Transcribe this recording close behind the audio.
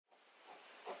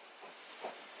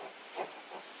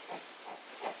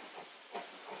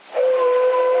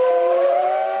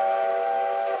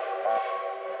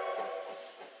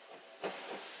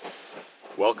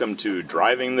Welcome to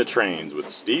Driving the Trains with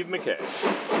Steve McKay.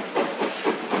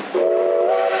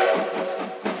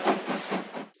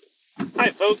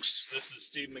 Hi folks, this is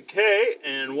Steve McKay,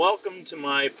 and welcome to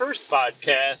my first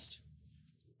podcast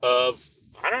of,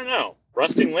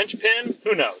 rusting linchpin?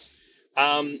 Who knows?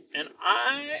 And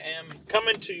I am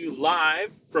coming to you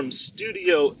live from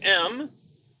Studio M,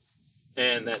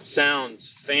 and that sounds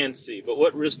fancy, but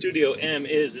what Studio M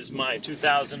is my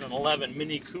 2011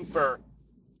 Mini Cooper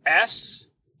S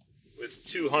with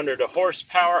 200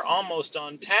 horsepower, almost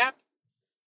on tap,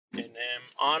 and am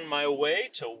on my way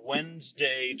to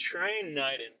Wednesday train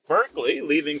night in Berkeley,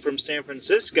 leaving from San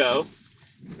Francisco.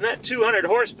 And that 200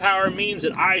 horsepower means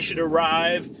that I should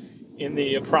arrive in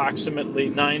the approximately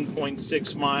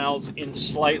 9.6 miles in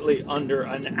slightly under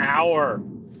an hour.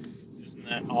 Isn't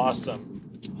that awesome?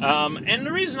 And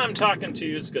the reason I'm talking to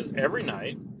you is because every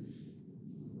night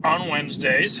on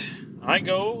Wednesdays, I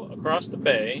go across the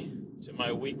bay to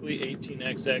my weekly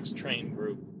 18XX train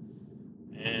group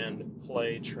and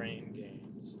play train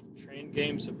games. Train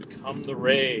games have become the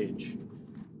rage,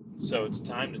 so it's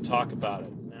time to talk about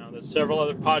it. Now, there's several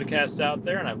other podcasts out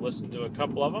there, and I've listened to a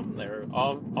couple of them. They're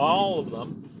all of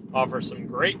them offer some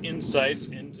great insights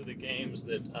into the games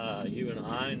that you and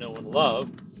I know and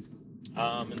love.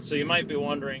 And so you might be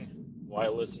wondering why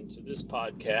listen to this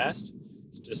podcast.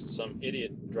 It's just some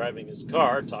idiot driving his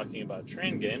car talking about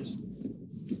train games.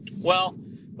 Well,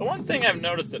 the one thing I've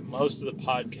noticed that most of the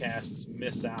podcasts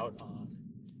miss out on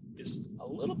is a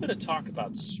little bit of talk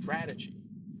about strategy.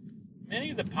 Many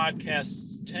of the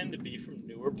podcasts tend to be from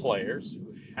newer players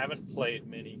who haven't played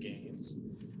many games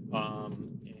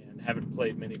and haven't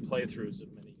played many playthroughs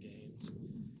of many games.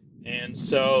 And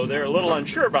so they're a little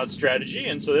unsure about strategy,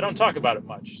 and so they don't talk about it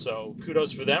much. So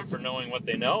kudos for them for knowing what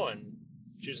they know and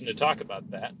choosing to talk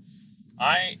about that.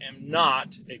 I am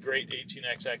not a great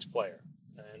 18XX player.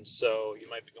 And so you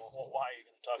might be going, well, why are you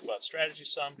going to talk about strategy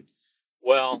some?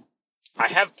 Well, I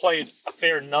have played a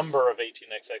fair number of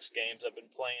 18XX games. I've been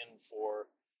playing for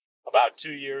about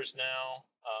 2 years now,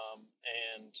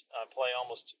 and I play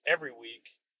almost every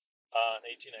week an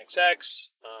 18XX,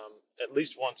 at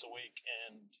least once a week,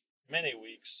 and many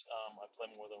weeks I play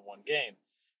more than one game.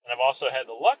 And I've also had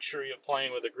the luxury of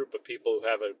playing with a group of people who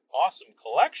have an awesome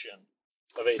collection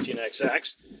of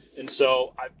 18XX. And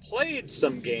so I've played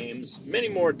some games many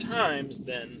more times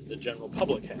than the general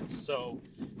public has. So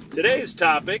today's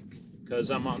topic, because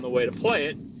I'm on the way to play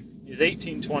it, is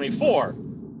 1824.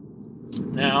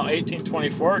 Now,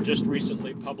 1824 just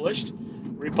recently republished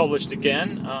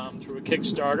again through a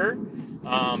Kickstarter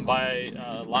by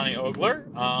Lonnie Ogler.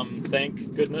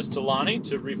 Thank goodness to Lonnie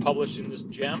to republishing this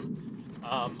gem.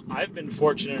 I've been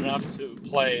fortunate enough to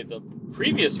play the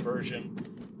previous version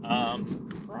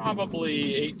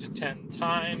probably 8 to 10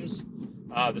 times.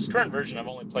 This current version I've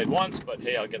only played once, but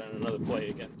hey, I'll get on another play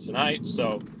again tonight.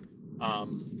 So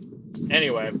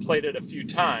anyway, I've played it a few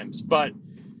times, but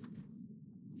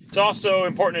it's also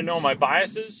important to know my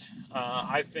biases.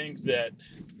 I think that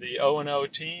the O&O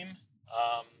team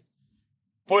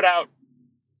put out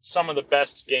some of the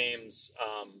best games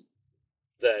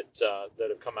that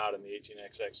have come out in the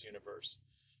 18XX universe.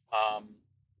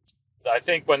 I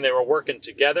think when they were working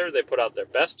together, they put out their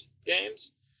best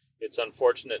games. It's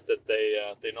unfortunate that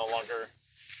they no longer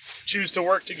choose to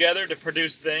work together to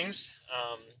produce things.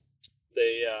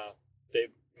 They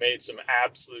made some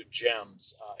absolute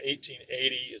gems.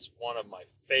 1880 is one of my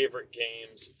favorite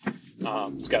games.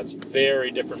 It's got some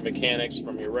very different mechanics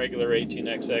from your regular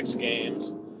 18XX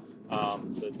games.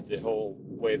 The whole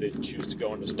way they choose to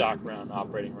go into stock round,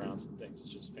 operating rounds and things is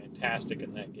just fantastic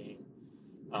in that game.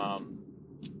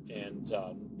 And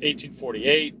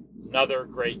 1848, another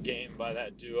great game by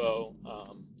that duo.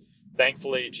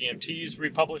 Thankfully, GMT's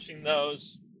republishing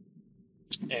those,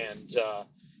 and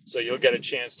so you'll get a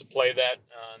chance to play that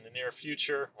in the near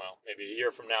future. Well, maybe a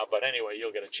year from now, but anyway,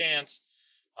 you'll get a chance.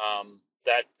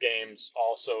 That game's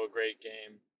also a great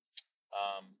game.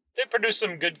 They produce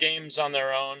some good games on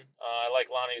their own. I like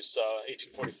Lonnie's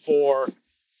 1844,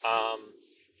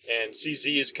 and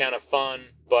CZ is kind of fun,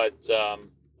 but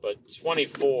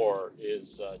 24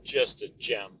 is just a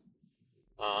gem.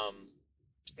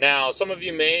 Now, some of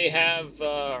you may have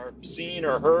seen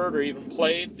or heard or even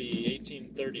played the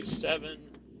 1837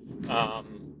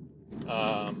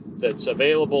 that's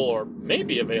available or may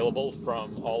be available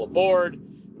from All Aboard.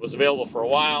 It was available for a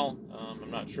while.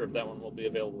 I'm not sure if that one will be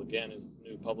available again as the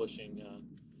new publishing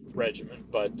regimen,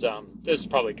 but there's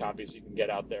probably copies you can get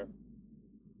out there.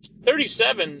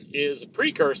 37 is a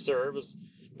precursor. It was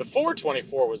before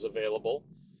 24 was available.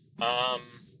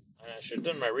 and I should have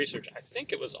done my research, I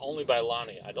think it was only by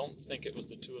Lonnie. I don't think it was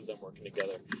the two of them working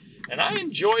together. And I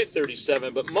enjoy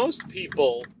 37, but most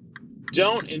people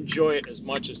don't enjoy it as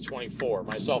much as 24,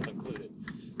 myself included.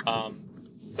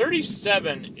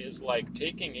 37 is like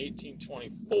taking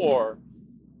 1824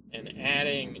 and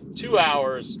adding 2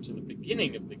 hours to the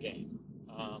beginning of the game.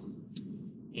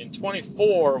 In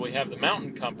 24, we have the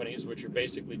mountain companies, which are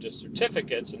basically just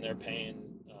certificates, and they're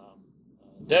paying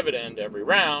dividend every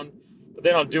round, but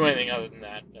they don't do anything other than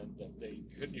that.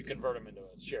 You convert them into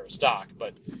a share of stock,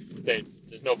 but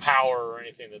there's no power or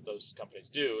anything that those companies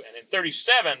do. And in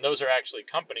 37, those are actually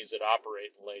companies that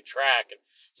operate and lay track. And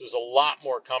so there's a lot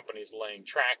more companies laying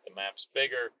track. The map's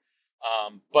bigger,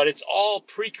 but it's all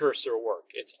precursor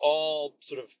work. It's all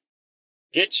sort of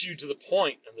gets you to the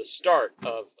point and the start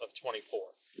of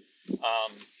 24.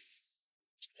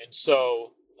 And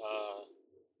so,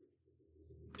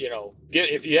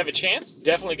 if you have a chance,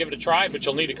 definitely give it a try, but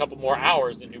you'll need a couple more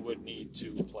hours than you would need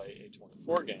to play a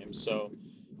 24 game. So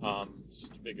it's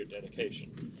just a bigger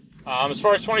dedication. As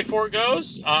far as 24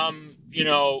 goes,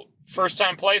 first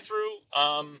time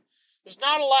playthrough, there's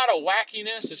not a lot of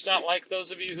wackiness. It's not like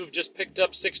those of you who've just picked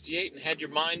up 68 and had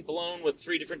your mind blown with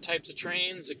 3 different types of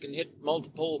trains that can hit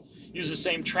use the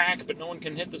same track, but no one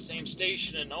can hit the same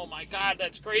station. And oh my God,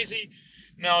 that's crazy.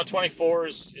 No, 24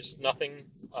 is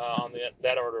nothing on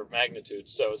that order of magnitude.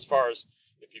 So as far as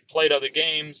if you've played other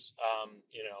games,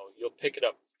 you'll pick it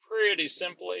up pretty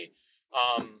simply.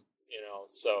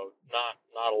 So not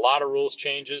a lot of rules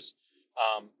changes.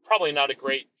 Probably not a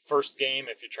great first game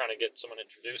if you're trying to get someone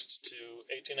introduced to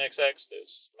 18XX.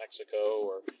 There's Mexico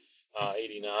or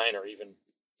 89 or even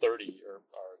 30 are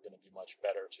going to be much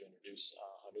better to introduce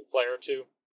a new player to.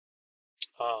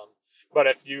 But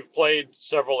if you've played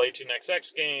several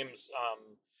 18XX games,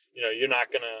 you're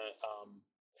not going to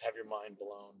have your mind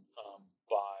blown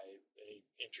by any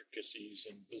intricacies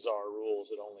and bizarre rules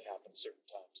that only happen certain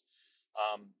times.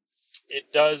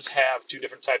 It does have 2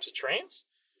 different types of trains,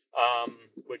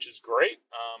 which is great.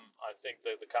 I think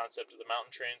that the concept of the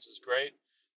mountain trains is great.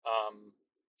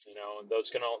 And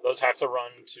those have to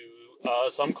run to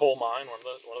some coal mine, one of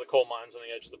the coal mines on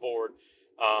the edge of the board,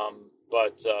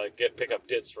 but pick up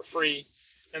DITs for free.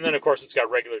 And then, of course, it's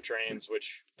got regular trains,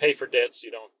 which pay for DITs.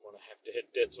 You don't want to have to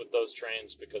hit DITs with those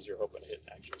trains because you're hoping to hit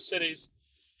actual cities.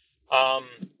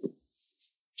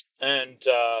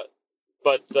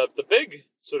 But the big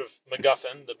sort of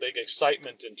MacGuffin, the big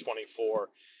excitement in 24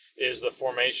 is the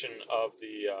formation of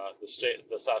the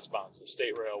SASBANs, the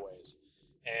state railways.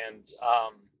 And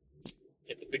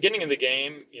at the beginning of the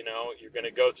game, you're going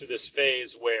to go through this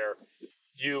phase where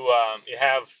you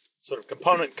have sort of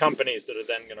component companies that are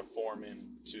then going to form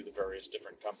into the various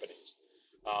different companies,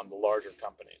 the larger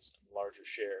companies, larger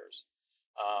shares.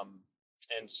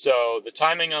 And so the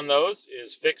timing on those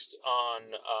is fixed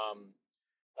on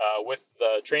with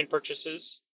the train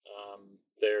purchases.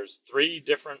 There's 3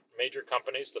 different major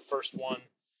companies. The first one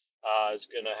is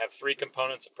going to have 3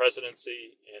 components: a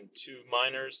presidency and 2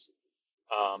 miners.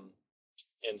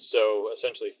 And so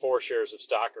essentially 4 shares of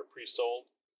stock are pre-sold.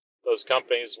 Those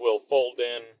companies will fold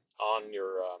in on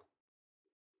your on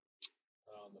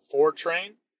the 4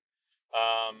 train.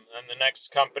 And the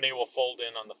next company will fold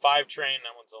in on the 5 train.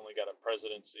 That one's only got a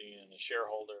presidency and a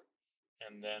shareholder.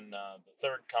 And then the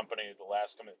third company, the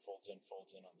last company that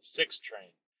folds in on the 6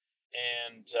 train.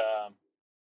 And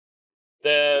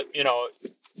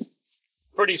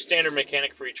pretty standard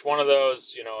mechanic for each one of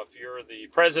those. If you're the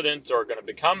president or going to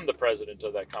become the president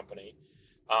of that company,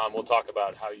 we'll talk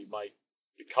about how you might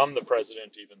become the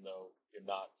president, even though you're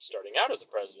not starting out as the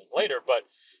president later. But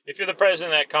if you're the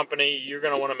president of that company, you're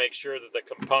going to want to make sure that the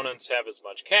components have as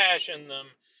much cash in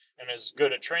them and as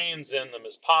good a trains in them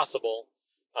as possible.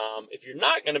 If you're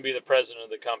not going to be the president of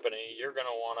the company, you're going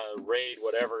to want to raid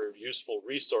whatever useful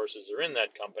resources are in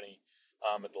that company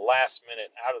at the last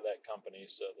minute out of that company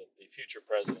so that the future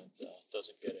president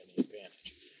doesn't get any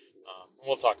advantage.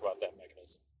 We'll talk about that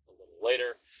mechanism a little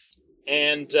later.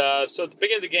 And so at the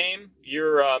beginning of the game,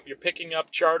 you're picking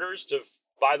up charters to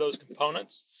buy those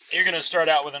components. You're going to start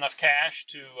out with enough cash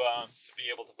to be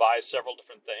able to buy several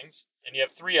different things. And you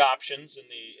have 3 options in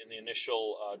the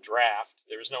initial draft.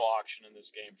 There is no auction in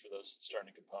this game for those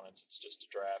starting components. It's just a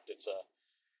draft. You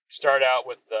start out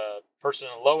with the person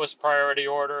in the lowest priority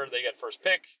order. They get first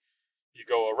pick. You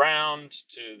go around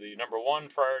to the number 1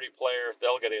 priority player.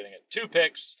 They'll get 2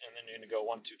 picks, and then you're going to go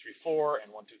 1, 2, 3, 4,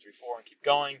 and 1, 2, 3, 4, and keep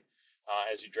going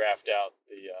as you draft out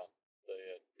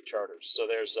the charters. So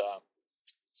there's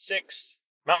 6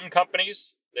 mountain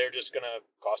companies. They're just going to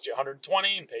cost you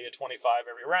 120 and pay you 25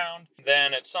 every round.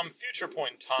 Then at some future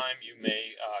point in time, you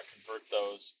may convert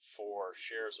those for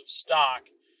shares of stock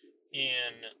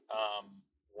in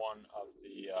one of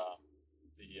the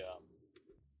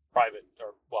private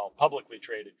publicly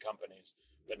traded companies,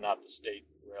 but not the state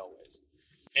railways.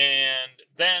 And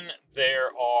then there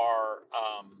are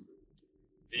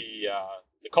the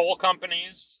coal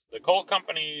companies. The coal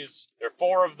companies, there are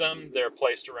 4 of them. They're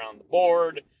placed around the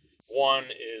board. One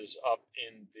is up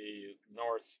in the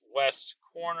northwest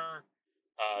corner.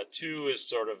 2 is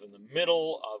sort of in the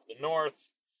middle of the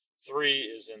north. 3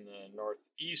 is in the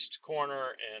northeast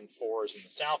corner, and 4 is in the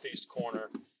southeast corner.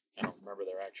 I don't remember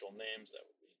their actual names. That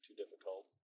would be too difficult.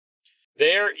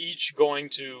 They're each going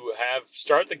to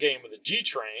start the game with a G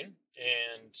train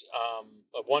and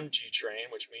a 1 G train,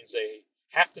 which means they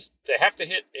have to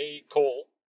hit a coal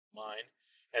mine,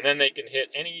 and then they can hit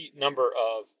any number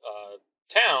of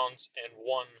towns and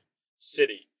 1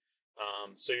 city.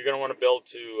 So you're going to want to build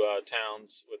 2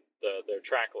 towns with their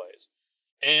track lays.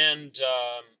 And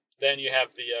then you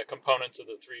have the components of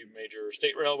the 3 major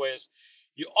state railways.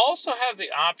 You also have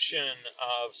the option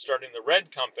of starting the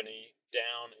Red Company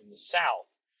down in the south.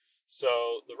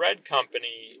 So the Red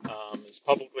Company is a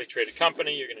publicly traded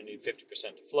company. You're going to need 50%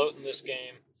 to float in this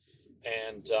game.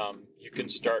 And you can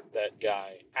start that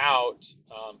guy out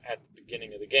at the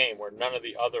beginning of the game, where none of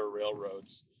the other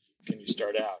railroads can you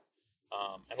start out.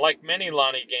 And like many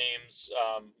Lonnie games,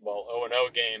 O&O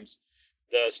games,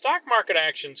 the stock market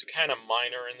action's kind of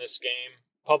minor in this game.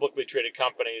 Publicly traded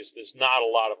companies, there's not a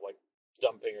lot of like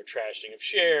dumping or trashing of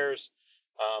shares,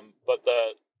 but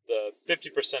the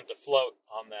 50% to float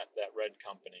on that Red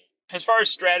Company. As far as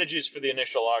strategies for the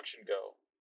initial auction go,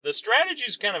 the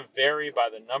strategies kind of vary by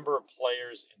the number of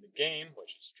players in the game,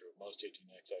 which is true of most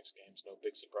 18xx games, no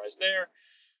big surprise there.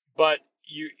 But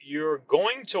you're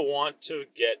going to want to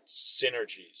get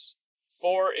synergies.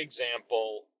 For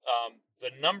example, the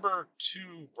number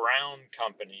 2 Brown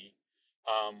Company,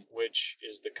 which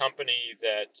is the company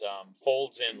that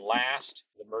folds in last,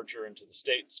 the merger into the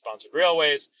state-sponsored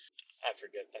railways. I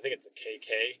forget. I think it's the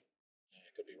KK.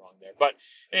 I could be wrong there. But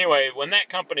anyway, when that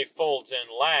company folds in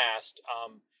last,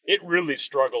 it really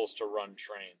struggles to run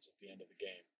trains at the end of the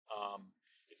game.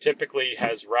 It typically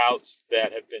has routes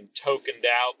that have been tokened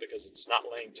out because it's not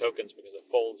laying tokens because it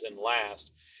folds in last.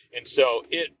 And so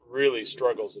it really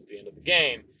struggles at the end of the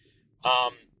game.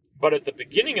 But at the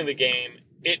beginning of the game,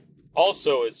 it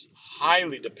also is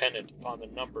highly dependent upon the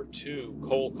number 2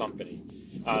 coal company,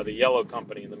 the yellow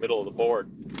company in the middle of the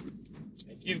board.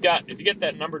 If you get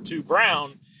that number 2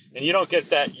 Brown and you don't get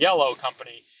that yellow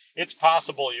company, it's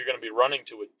possible you're going to be running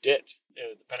to a dit,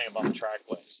 depending upon the track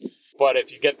lays. But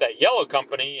if you get that yellow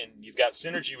company and you've got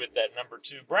synergy with that number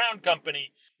 2 Brown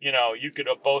company, you could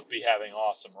both be having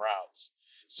awesome routes.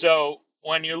 So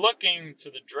when you're looking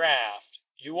to the draft,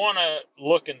 you want to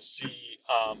look and see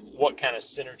what kind of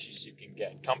synergies you can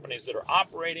get. Companies that are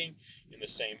operating in the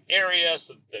same area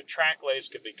so that their track lays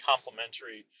could be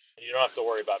complementary. And you don't have to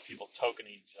worry about people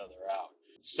tokening each other out.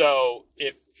 So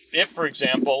if for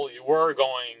example, you were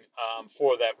going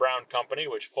for that Brown Company,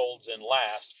 which folds in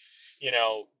last, you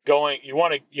want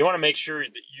to make sure that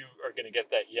you are going to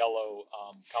get that yellow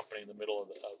company in the middle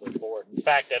of the board. In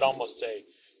fact, I'd almost say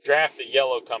draft the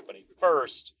yellow company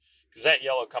first, because that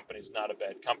yellow company is not a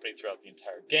bad company throughout the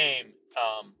entire game,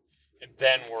 and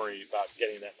then worry about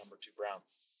getting that number 2 Brown.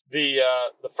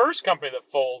 The first company that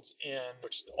folds in,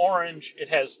 which is the orange, it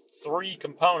has 3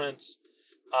 components.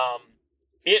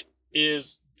 It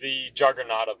is the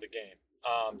juggernaut of the game,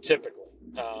 typically.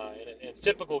 In a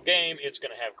typical game, it's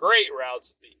going to have great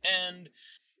routes at the end.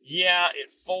 Yeah,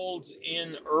 it folds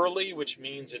in early, which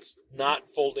means it's not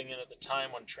folding in at the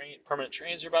time when permanent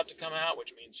trains are about to come out,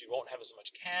 which means you won't have as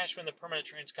much cash when the permanent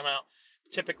trains come out.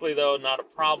 Typically, though, not a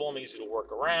problem, easy to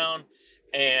work around.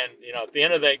 And, at the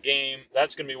end of that game,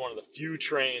 that's going to be one of the few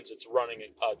trains that's running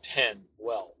a 10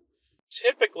 well.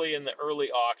 Typically, in the early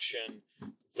auction,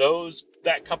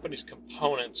 that company's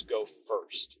components go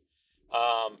first.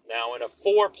 Now, in a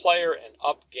 4-player and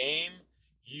up game,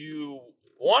 you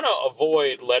want to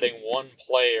avoid letting one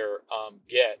player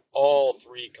get all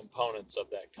 3 components of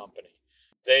that company.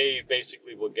 They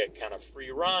basically will get kind of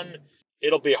free run.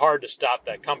 It'll be hard to stop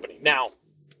that company. Now,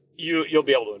 you'll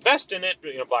be able to invest in it,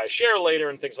 buy a share later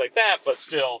and things like that. But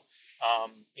still,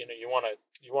 you want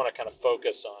to kind of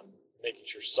focus on making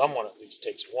sure someone at least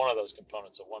takes one of those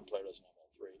components, so one player doesn't have all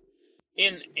 3.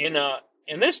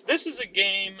 In this is a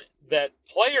game that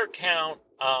player count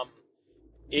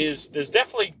there's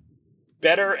definitely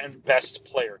better and best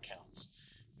player counts.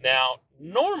 Now,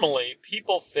 normally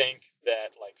people think that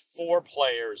like 4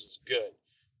 players is good.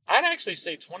 I'd actually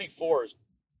say 24 is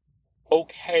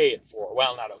okay at 4.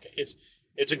 Well, not okay.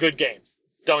 It's a good game.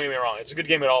 Don't get me wrong. It's a good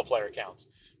game at all player counts.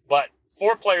 But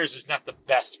 4 players is not the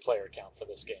best player count for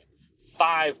this game.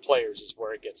 5 players is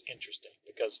where it gets interesting,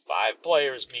 because 5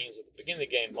 players means at the beginning of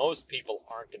the game, most people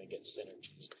aren't going to get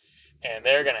synergies. And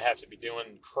they're going to have to be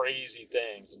doing crazy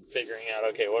things and figuring out,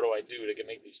 okay, what do I do to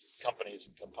make these companies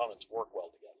and components work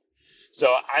well together?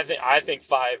 So I think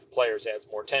 5 players adds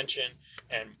more tension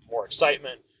and more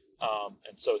excitement.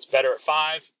 And so it's better at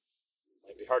 5.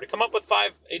 Might be hard to come up with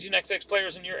 5 18xx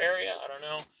players in your area. I don't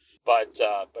know. But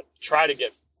try to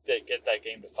get that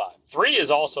game to 5. 3 is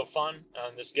also fun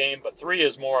in this game, but 3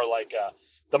 is more like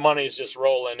the money's just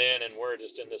rolling in and we're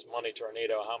just in this money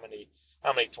tornado. How many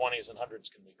 20s and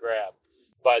 100s can we grab?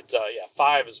 But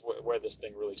 5 is where this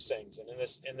thing really sings. And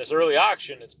in this early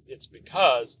auction, it's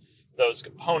because those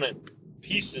component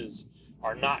pieces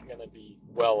are not going to be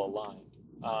well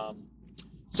aligned.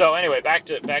 So anyway, back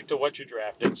to what you're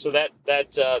drafting. So that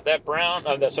brown,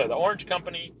 the orange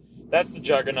company, that's the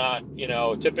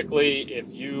juggernaut. Typically, if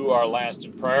you are last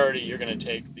in priority, you're going to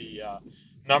take the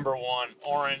number 1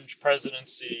 orange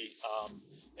presidency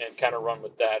and kind of run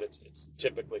with that. It's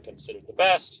typically considered the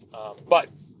best, but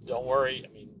don't worry.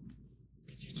 I mean,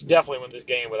 you can definitely win this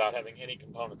game without having any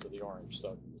components of the orange.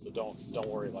 So don't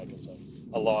worry like it's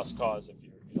a lost cause if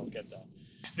you don't get that.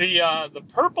 The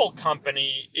purple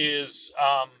company is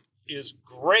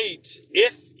great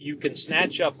if you can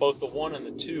snatch up both the 1 and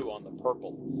the 2 on the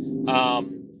purple. I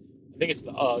think it's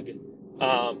the UG.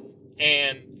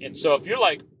 And so if you're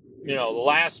like, the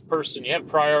last person, you have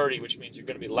priority, which means you're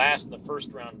going to be last in the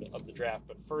first round of the draft,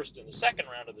 but first in the second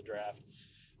round of the draft,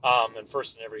 and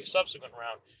first in every subsequent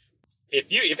round.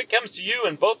 If it comes to you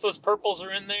and both those purples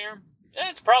are in there,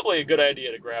 it's probably a good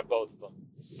idea to grab both of them.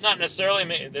 Not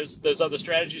necessarily. There's other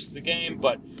strategies to the game,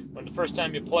 but when the first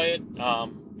time you play it,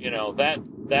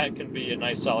 that can be a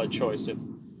nice solid choice. If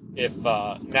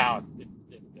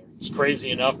it's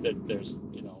crazy enough that there's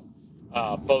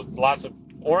both lots of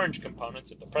orange components.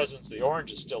 If the presence of the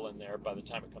orange is still in there by the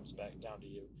time it comes back down to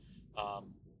you,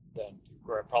 then you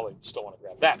probably still want to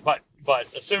grab that. But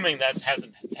assuming that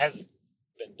hasn't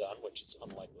been done, which is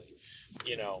unlikely,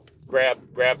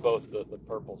 grab both the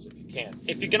purples if you can.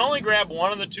 If you can only grab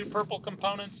one of the 2 purple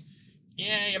components,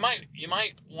 you might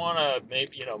want to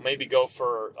maybe go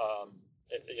for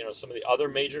some of the other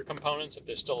major components if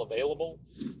they're still available.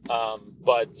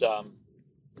 But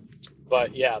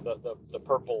yeah, the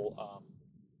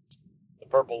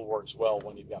purple works well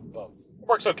when you've got both. It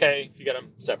works okay if you get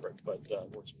them separate, but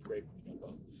works great when you got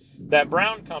both. That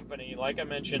brown company, like I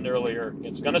mentioned earlier,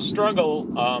 it's going to struggle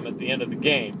at the end of the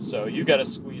game. So you got to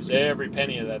squeeze every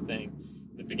penny of that thing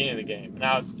at the beginning of the game.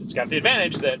 Now, it's got the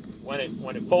advantage that when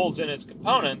it folds in its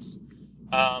components,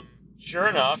 sure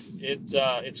enough, it's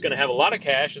going to have a lot of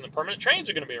cash, and the permanent trains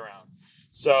are going to be around.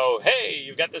 So, hey,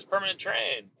 you've got this permanent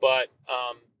train, but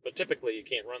typically you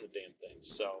can't run the damn thing.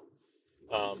 So,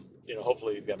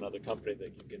 hopefully you've got another company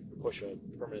that you can push a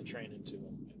permanent train into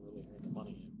and really earn the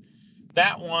money in.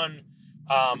 That one,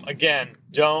 again,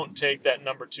 don't take that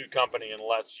number 2 company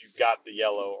unless you've got the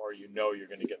yellow or you're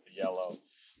going to get the yellow,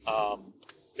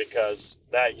 because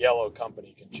that yellow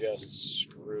company can just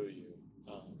screw you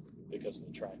because of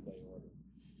the track lay order.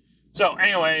 So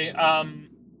anyway,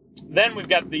 then we've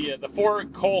got the 4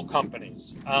 coal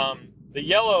companies. The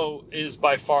yellow is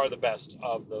by far the best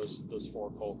of those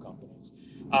 4 coal companies.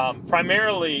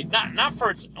 Primarily, not for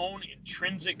its own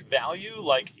intrinsic value,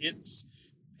 like its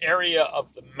area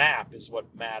of the map is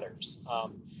what matters.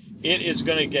 It is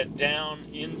going to get down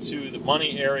into the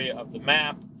money area of the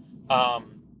map.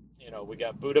 We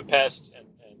got Budapest and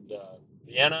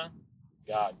Vienna.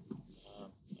 God,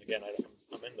 again,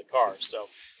 I'm in the car, so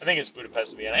I think it's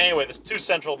Budapest and Vienna. Anyway, there's 2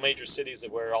 central major cities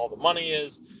where all the money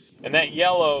is, and that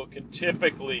yellow can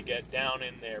typically get down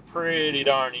in there pretty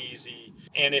darn easy.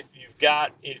 And if you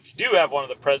do have one of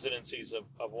the presidencies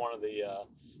of one of the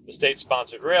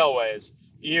state-sponsored railways,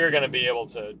 you're going to be able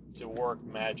to work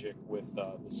magic with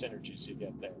the synergies you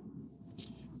get there.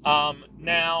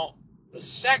 Now, the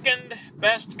second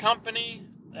best company,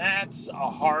 that's a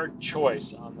hard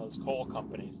choice on those coal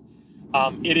companies.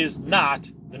 It is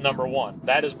not the number 1.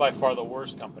 That is by far the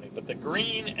worst company. But the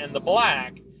green and the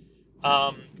black,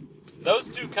 those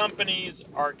 2 companies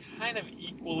are kind of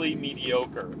equally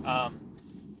mediocre.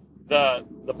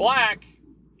 The black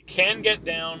can get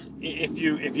down if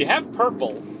you have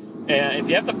purple. If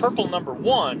you have the purple number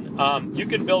 1, you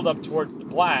can build up towards the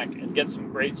black and get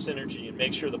some great synergy and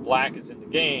make sure the black is in the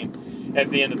game at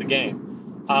the end of the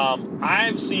game.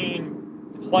 I've seen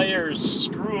players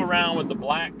screw around with the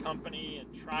black company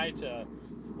and try to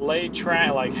lay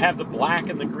track, like have the black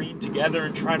and the green together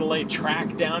and try to lay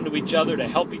track down to each other to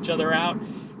help each other out.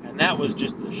 And that was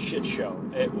just a shit show.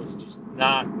 It was just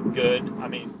not good. I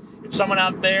mean, if someone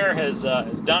out there has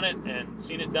done it and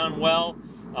seen it done well,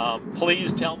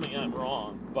 please tell me I'm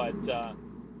wrong.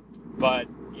 But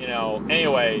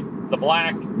anyway, the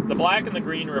black and the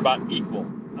green are about equal,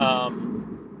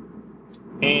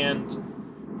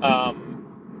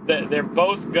 they're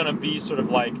both going to be sort of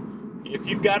like, if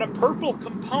you've got a purple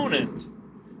component,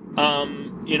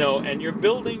 and you're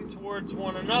building towards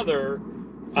one another,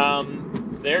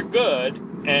 they're good,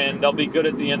 and they'll be good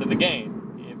at the end of the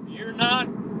game. If you're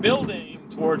not building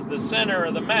towards the center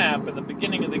of the map at the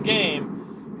beginning of the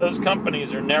game, those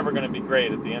companies are never going to be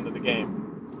great at the end of the game,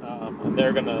 and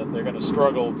they're gonna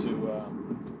struggle to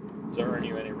earn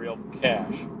you any real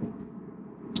cash.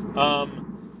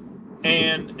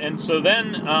 And so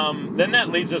then that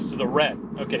leads us to the red.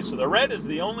 Okay, so the red is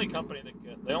the only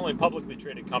publicly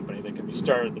traded company that can be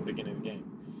started at the beginning of the game.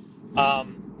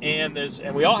 And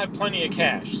we all have plenty of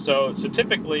cash. So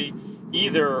typically,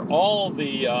 either all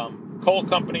the coal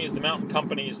companies, the mountain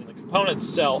companies, and the components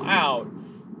sell out,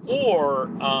 or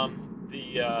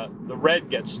the red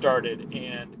gets started.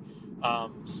 And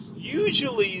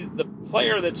usually, the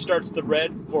player that starts the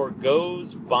red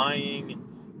forgoes buying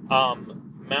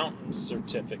mountain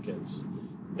certificates.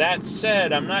 That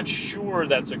said, I'm not sure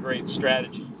that's a great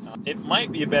strategy. It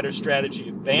might be a better strategy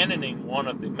abandoning one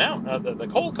of the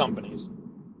coal companies,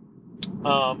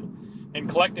 and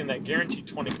collecting that guaranteed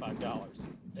 $25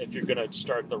 if you're going to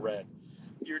start the red.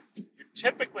 You're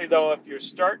typically, though, if you're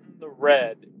starting the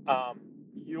red,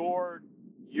 you're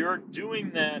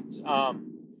doing that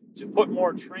to put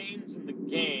more trains in the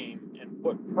game and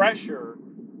put pressure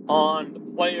on the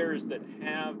players that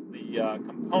have the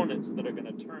components that are going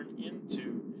to turn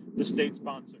into the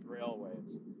state-sponsored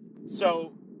railways.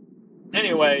 So,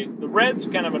 anyway, the red's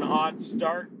kind of an odd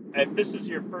start. If this is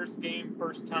your first game,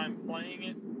 first time playing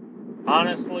it,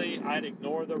 honestly, I'd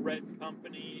ignore the red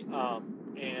company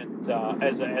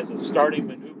as a starting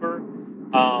maneuver,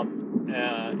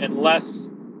 unless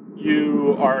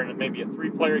you are in maybe a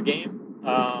 3-player game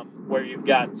where you've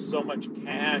got so much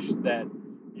cash that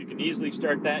you can easily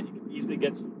start that. You can easily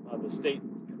get some of the state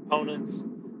components.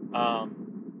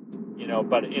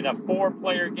 But in a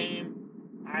 4-player game,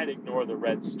 I'd ignore the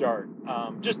red start.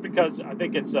 Just because I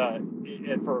think it's for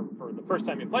the first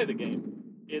time you play the game,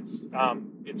 it's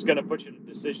going to put you in a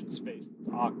decision space that's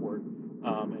awkward,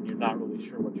 and you're not really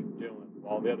sure what you're doing.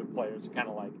 While the other players kind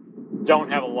of like don't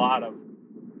have a lot of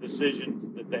decisions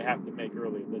that they have to make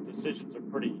early. The decisions are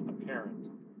pretty apparent.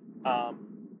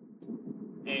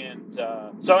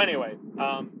 So anyway,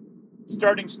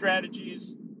 starting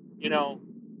strategies,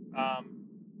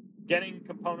 getting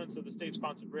components of the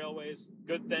state-sponsored railways,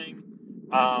 good thing.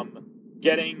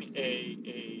 Getting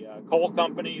a coal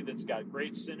company that's got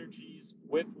great synergies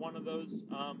with one of those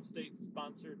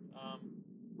state-sponsored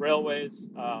railways,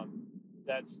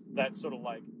 that's sort of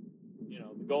like,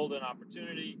 the golden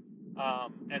opportunity.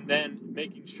 And then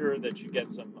making sure that you get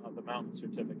some of the mountain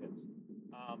certificates.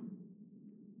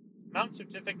 Mountain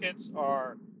certificates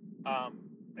are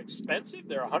expensive.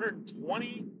 They're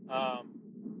 120,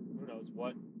 who knows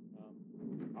what,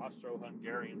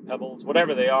 Austro-Hungarian pebbles,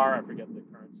 whatever they are, I forget the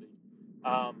currency.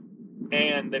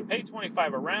 And they pay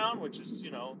 25 a round, which is,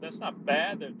 that's not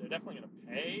bad. They're definitely going to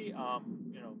pay,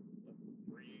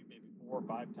 3, maybe 4 or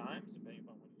 5 times, depending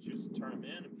on when you choose to turn them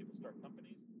in and people start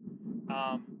companies.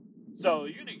 So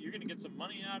you're gonna get some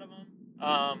money out of them,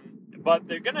 but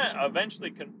they're gonna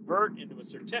eventually convert into a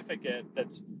certificate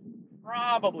that's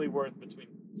probably worth between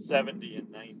 70 and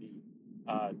 90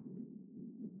 on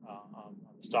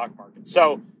the stock market.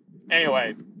 So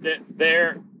anyway,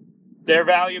 they're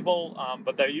valuable,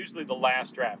 but they're usually the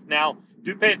last draft. Now,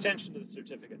 do pay attention to the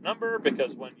certificate number,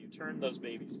 because when you turn those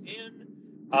babies in,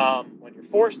 when you're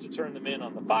forced to turn them in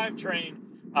on the 5 train,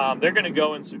 they're going to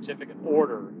go in certificate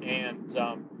order, and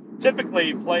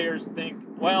typically players think,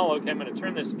 well, okay, I'm going to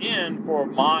turn this in for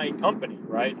my company,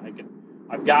 right?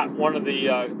 I've got one of the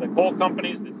coal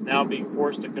companies that's now being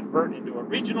forced to convert into a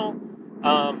regional,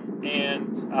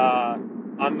 and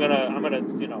I'm gonna,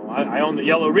 I own the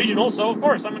yellow regional, so of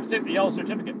course I'm going to take the yellow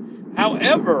certificate.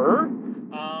 However,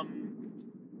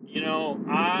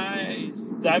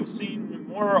 I've seen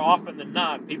more often than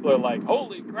not, people are like,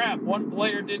 holy crap, one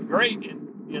player did great in,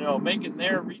 making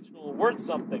their regional worth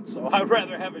something, so I'd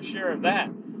rather have a share of that.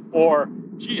 Or,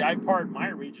 gee, I parred my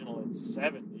regional at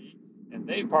 70, and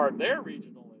they parred their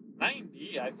regional at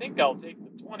 90. I think I'll take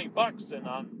the $20, and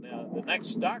on the next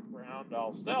stock round,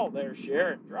 I'll sell their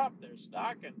share and drop their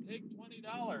stock and take $20.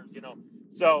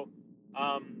 So,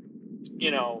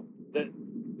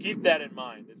 keep that in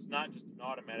mind. It's not just an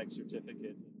automatic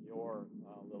certificate in your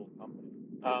little company.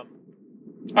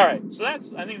 All right, so I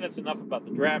think that's enough about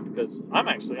the draft, because I'm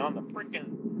actually on the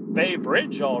freaking Bay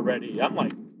Bridge already. I'm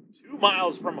like 2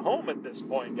 miles from home at this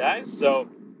point, guys. So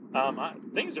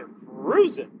things are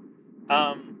cruising.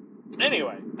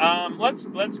 Anyway,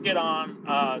 let's get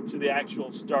on to the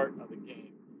actual start of the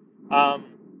game.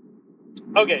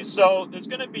 Okay, so there's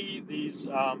going to be these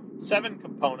 7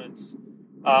 components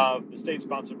of the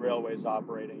state-sponsored railways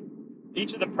operating.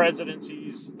 Each of the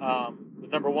presidencies, the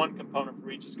number 1 component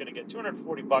for each is going to get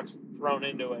 $240 thrown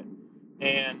into it,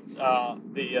 and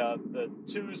the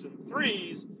 2s and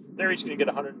 3s, they're each going to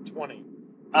get $120.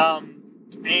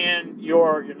 And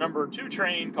your number 2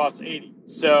 train costs $80.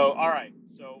 So all right,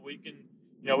 so we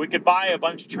could buy a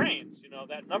bunch of trains.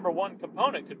 That number 1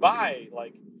 component could buy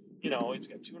it's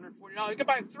got $240. You could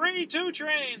buy 3 2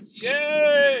 trains.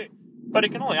 Yay! But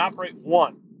it can only operate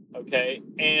 1. Okay,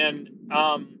 and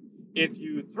if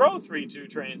you throw 3 2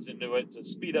 trains into it to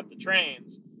speed up the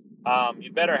trains,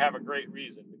 you better have a great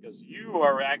reason, because you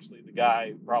are actually the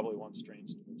guy who probably wants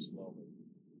trains to move slowly.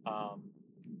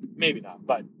 Maybe not,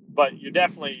 but you're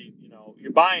definitely,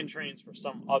 you're buying trains for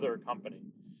some other company,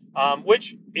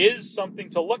 which is something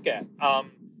to look at.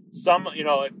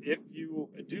 If you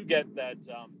do get that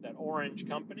orange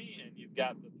company and you've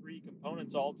got the 3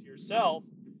 components all to yourself,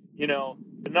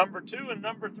 the number 2 and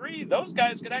number 3, those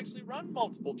guys could actually run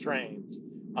multiple trains.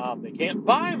 They can't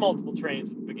buy multiple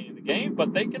trains at the beginning of the game,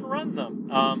 but they can run them.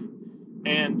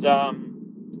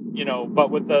 But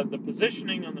with the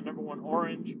positioning on the number 1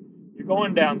 orange, you're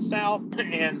going down south,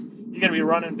 and you're going to be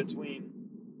running between,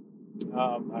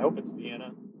 I hope it's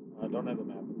Vienna. I don't have the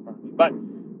map in front of me, but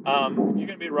you're going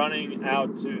to be running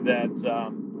out to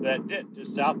that dit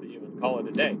just south of you and call it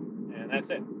a day, and that's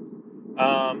it.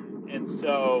 And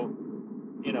so,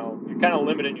 you're kind of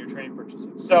limiting your train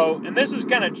purchasing. So, and this is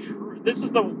kind of true. This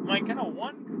is my kind of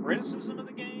one criticism of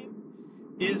the game,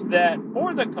 is that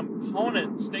for the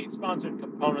state-sponsored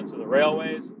components of the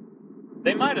railways,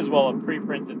 they might as well have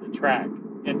pre-printed the track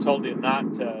and told you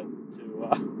not to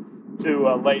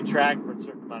lay track for a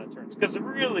certain amount of turns, because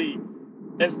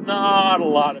there's not a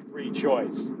lot of free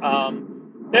choice.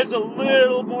 There's a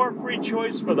little more free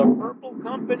choice for the purple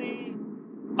company,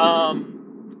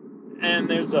 and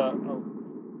there's a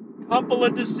couple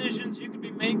of decisions you could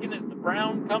be making as the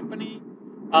brown company,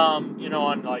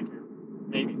 on like your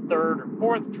maybe 3rd or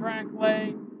 4th track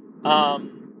lay.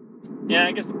 Yeah,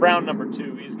 I guess the brown number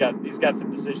 2, he's got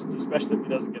some decisions, especially if he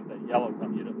doesn't get the yellow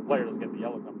company. The player doesn't get the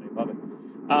yellow company above it.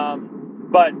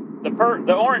 But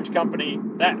the orange company,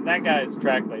 that guy's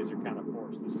track lays are kind of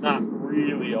forced. There's not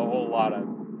really a whole lot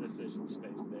of decision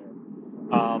space there.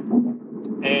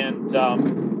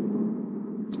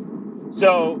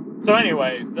 So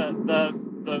anyway, the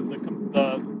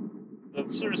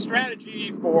sort of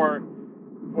strategy for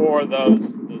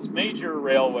those major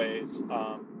railways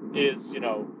is,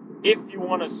 if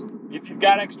you've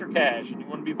got extra cash and you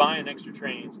want to be buying extra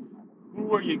trains,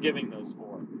 who are you giving those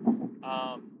for?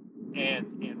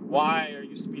 And why are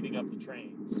you speeding up the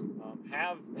trains?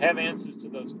 Have answers to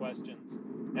those questions,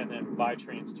 and then buy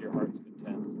trains to your heart's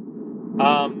content.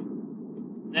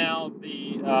 Now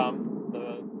the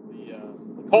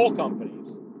coal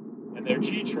companies and their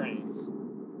G trains,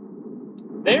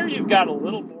 there you've got a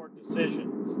little more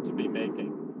decisions to be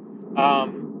making.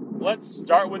 Let's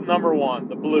start with number 1,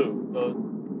 the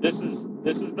blue. This is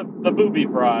the booby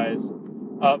prize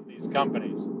of these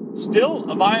companies. Still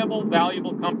a viable,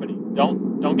 valuable company.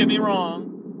 Don't get me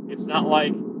wrong. It's not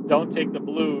like don't take the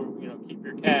blue, keep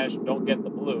your cash, don't get the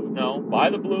blue. No, buy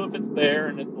the blue if it's there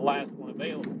and it's the last one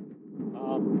available.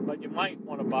 But you might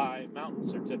want to buy mountain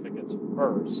certificates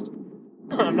first.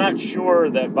 I'm not sure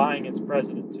that buying its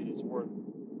presidency is worth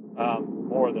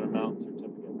more than a mountain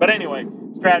certificate. But anyway,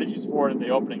 strategies for it at the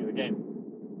opening of the game.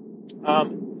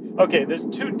 Okay, there's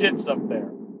 2 dits up there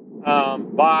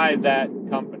by that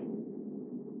company.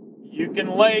 You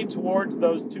can lay towards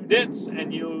those 2 dits,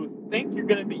 and you think you're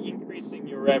going to be increasing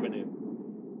your revenue.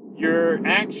 You're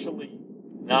actually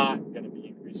not going to be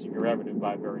increasing your revenue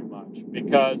by very much,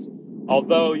 because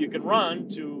although you can run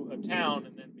to a town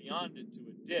and then beyond it to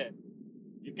a dit,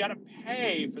 you've got to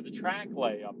pay for the track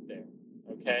lay up there.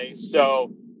 Okay,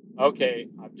 so,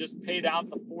 I've just paid out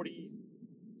the 40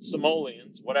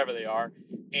 simoleons, whatever they are,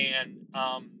 and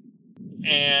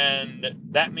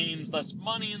that means less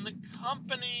money in the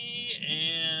company,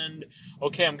 and, I'm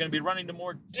going to be running to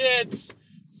more dits,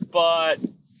 but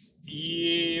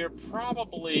you're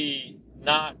probably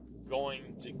not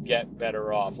going to get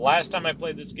better off. Last time I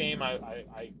played this game,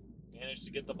 I managed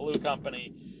to get the blue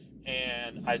company,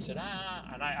 and I said,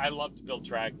 and I love to build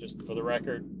track, just for the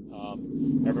record.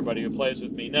 Everybody who plays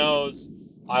with me knows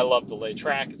I love to lay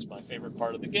track. It's my favorite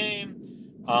part of the game.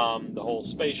 The whole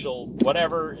spatial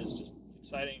whatever is just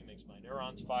exciting, makes my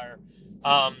neurons fire.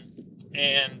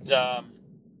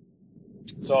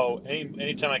 So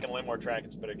anytime I can lay more track,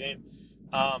 it's a better game.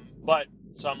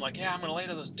 So I'm like, yeah, I'm going to lay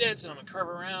to those dits, and I'm going to curve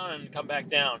around and come back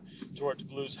down towards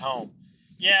Blue's home.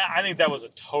 Yeah, I think that was a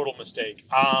total mistake.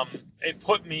 It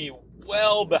put me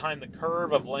well behind the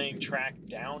curve of laying track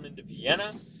down into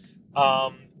Vienna.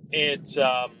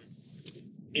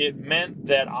 It meant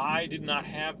that I did not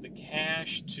have the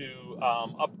cash to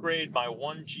upgrade my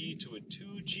 1G to a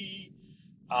 2G.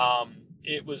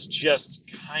 It was just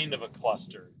kind of a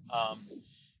cluster. I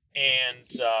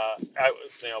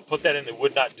put that in the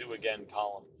would not do again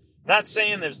column. I'm not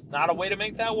saying there's not a way to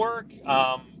make that work,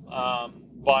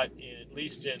 but at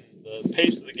least in the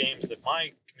pace of the games that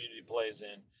my community plays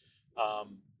in, I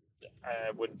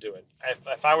wouldn't do it.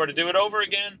 If I were to do it over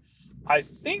again, I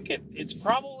think it's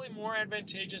probably more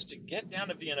advantageous to get down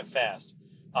to Vienna fast.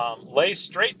 Lay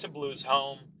straight to Blue's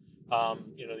home.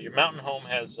 Your mountain home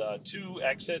has 2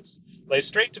 exits. Lay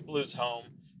straight to Blue's home.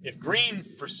 If green,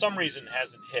 for some reason,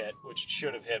 hasn't hit, which it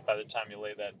should have hit by the time you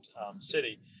lay that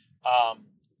city,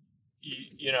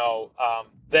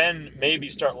 then maybe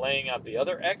start laying out the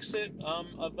other exit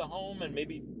of the home, and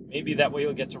maybe that way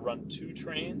you'll get to run 2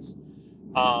 trains.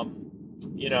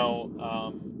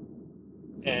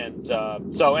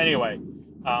 So anyway,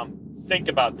 think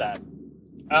about that.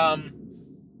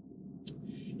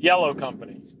 Yellow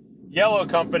Company,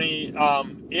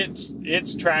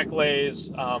 its track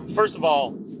lays. First of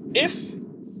all, if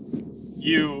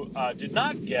you did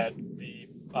not get the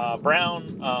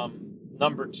brown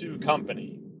number 2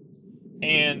 company,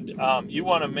 and you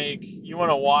want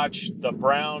to watch the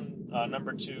brown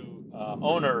number 2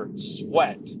 owner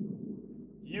sweat,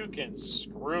 you can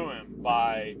screw him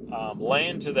by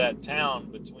laying to that town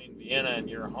between Vienna and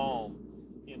your home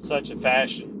in such a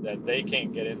fashion that they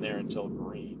can't get in there until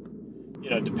green.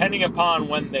 Depending upon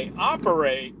when they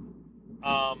operate,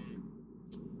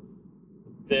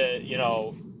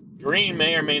 green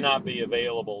may or may not be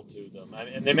available to them,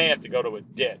 and they may have to go to a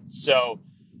dit. So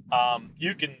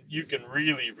you can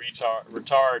really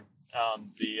retard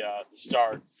the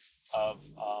start of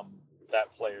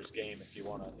that player's game if you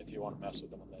want to mess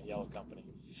with them with that Yellow Company.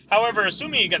 However,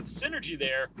 assuming you got the synergy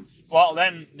there, well,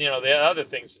 then the other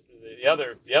things, the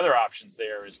other options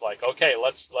there is like, okay,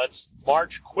 let's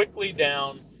march quickly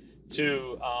down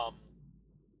to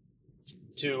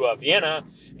Vienna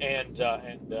and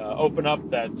open up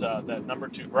that number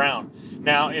 2 brown.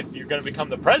 Now, if you're going to become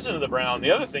the president of the brown,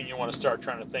 the other thing you want to start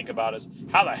trying to think about is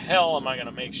how the hell am I going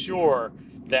to make sure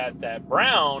that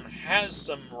brown has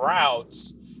some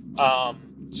routes at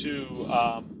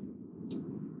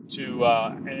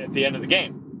the end of the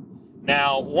game.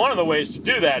 Now, one of the ways to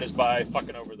do that is by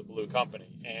fucking over the Blue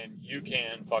Company, and you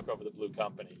can fuck over the Blue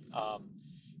Company.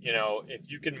 If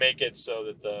you can make it so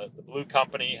that the Blue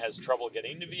Company has trouble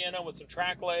getting to Vienna with some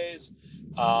track lays,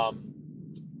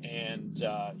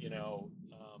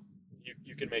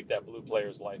 you can make that blue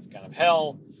player's life kind of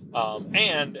hell,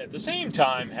 and at the same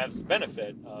time has the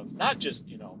benefit of not just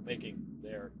making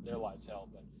their lives hell,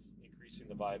 but increasing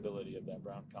the viability of that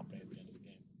brown company at the end of the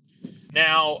game.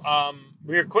 Now,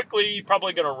 we're quickly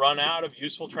probably going to run out of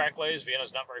useful track lays.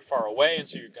 Vienna's not very far away, and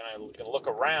so you're going to look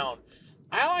around.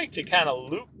 I like to kind of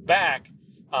loop back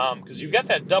because you've got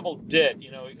that double dit.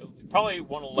 You probably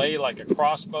want to lay like a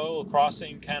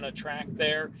crossing kind of track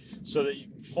there so that you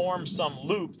can form some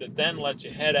loop that then lets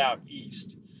you head out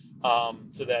east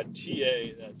to that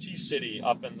T-City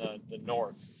up in the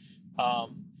north.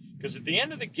 Because at the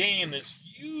end of the game, there's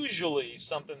usually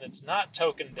something that's not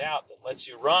tokened out that lets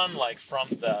you run like from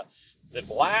the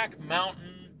Black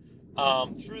Mountain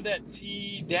through that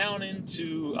T down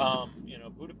into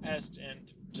Budapest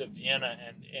and to Vienna,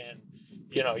 and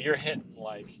you're hitting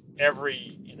like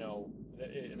every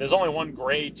there's only one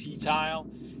gray T tile,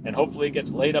 and hopefully it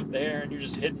gets laid up there, and you're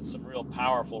just hitting some real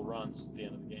powerful runs at the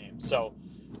end of the game. So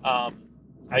I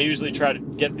usually try to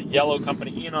get the Yellow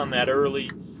Company in on that early.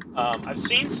 I've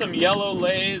seen some yellow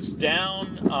lays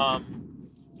down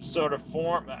to sort of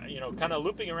form, kind of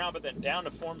looping around, but then down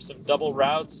to form some double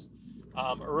routes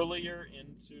earlier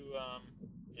into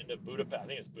Budapest. I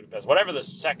think it's Budapest, whatever the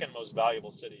second most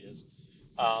valuable city is.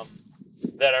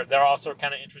 They're also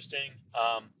kind of interesting.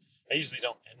 I usually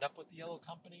don't end up with the Yellow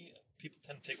Company. People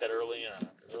tend to take that earlier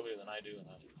than I do, and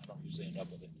I don't usually end up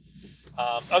with it.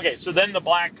 Okay, so then the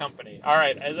Black Company. All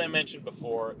right, as I mentioned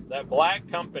before, that Black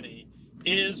Company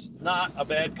is not a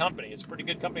bad company. It's a pretty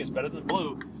good company. It's better than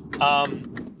Blue.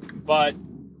 But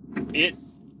it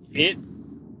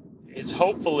is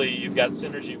hopefully you've got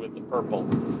synergy with the Purple,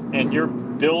 and you're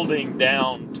building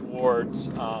down towards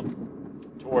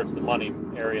the money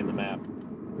area in the map.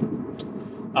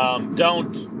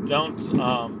 Don't.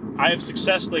 I have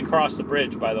successfully crossed the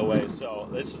bridge, by the way, so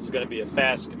this is going to be a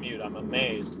fast commute. I'm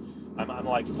amazed. I'm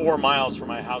like 4 miles from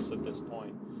my house at this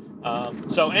point.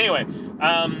 So anyway,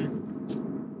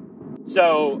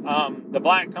 the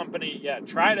black company,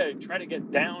 try to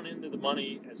get down into the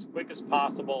money as quick as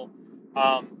possible.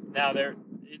 Now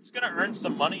it's going to earn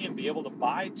some money and be able to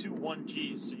buy 2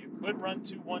 1Gs, so you could run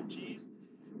 2 1Gs,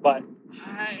 but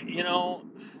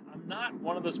I'm not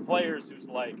one of those players who's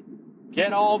like,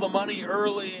 get all the money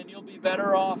early and you'll be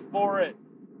better off for it.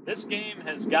 This game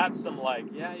has got some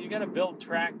you got to build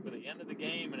track for the end of the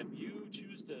game, and if you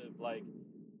choose to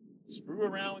screw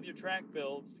around with your track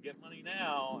builds to get money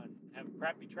now and have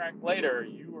crappy track later,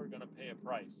 you are going to pay a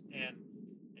price. And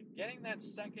getting that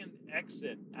second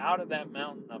exit out of that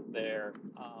mountain up there,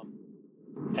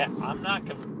 I'm not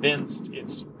convinced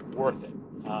it's worth it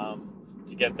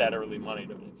to get that early money if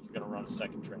you're going to run a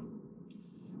second train.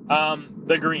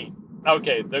 The green.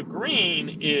 Okay, the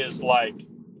green is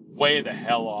way the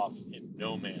hell off in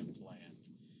no man's land.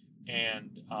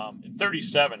 And in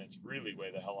 37, it's really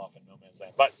way the hell off in no man's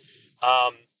land. But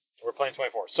we're playing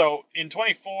 24. So in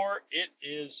 24, it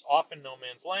is off in no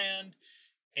man's land,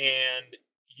 and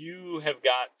you have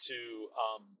got to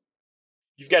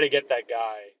you've got to get that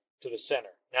guy to the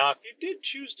center. Now, if you did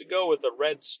choose to go with a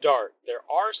red start, there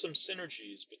are some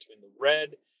synergies between the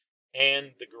red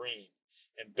and the green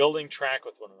and building track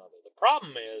with one another. The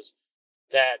problem is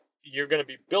that you're going to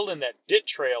be building that dit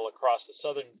trail across the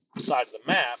southern side of the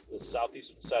map, the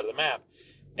southeastern side of the map,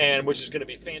 and which is going to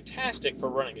be fantastic for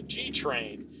running a G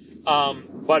train.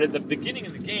 But at the beginning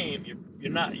of the game,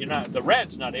 you're not the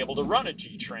red's not able to run a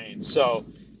G train, so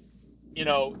you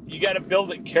got to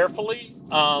build it carefully.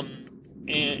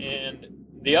 And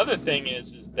the other thing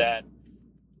is that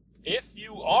if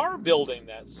you are building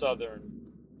that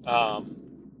southern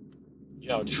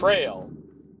trail,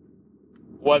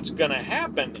 what's going to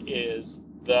happen is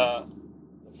the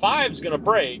 5's going to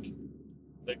break.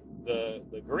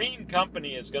 The green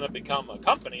company is going to become a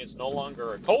company. It's no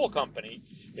longer a coal company.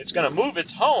 It's going to move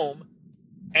its home,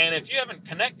 and if you haven't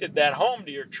connected that home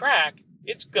to your track,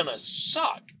 it's going to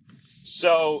suck.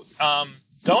 So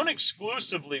don't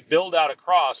exclusively build out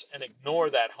across and ignore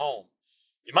that home.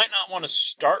 You might not want to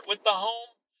start with the home,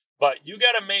 but you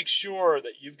got to make sure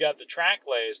that you've got the track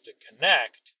lays to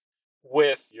connect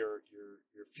with your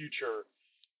future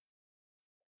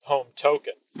home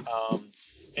token.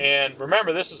 And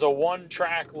remember, this is a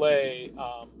one-track lay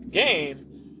game,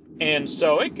 and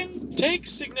so it can take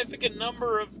significant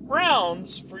number of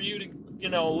rounds for you to,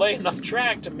 lay enough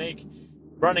track to make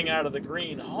running out of the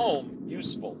green home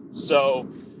useful. So,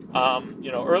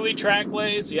 early track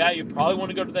lays, you probably want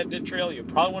to go to that dit trail. You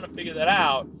probably want to figure that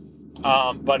out.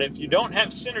 But if you don't have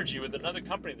synergy with another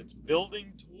company that's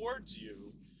building towards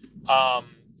you,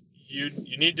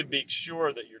 you need to make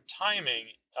sure that your timing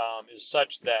is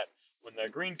such that when the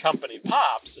green company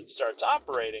pops and starts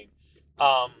operating,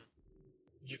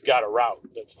 you've got a route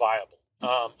that's viable.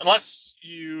 Unless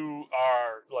you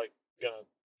are going to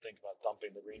think about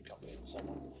dumping the green company in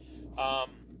someone.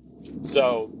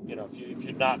 So, if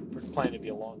you're not planning to be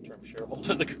a long-term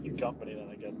shareholder of the green company, then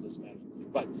I guess it doesn't matter.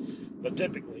 But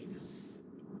typically.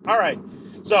 All right,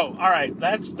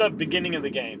 that's the beginning of the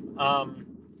game. I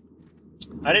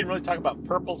didn't really talk about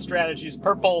purple strategies.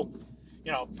 Purple's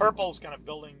kind of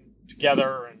building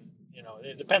together, and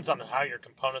it depends on how your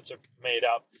components are made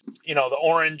up. The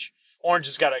orange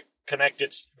has got to connect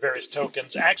its various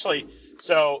tokens. Actually,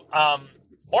 so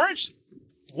orange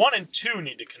 1 and 2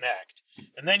 need to connect,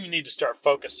 and then you need to start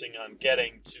focusing on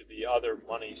getting to the other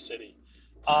money city.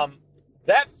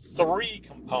 That 3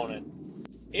 component,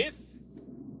 if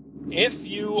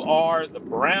you are the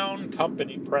brown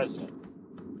company president,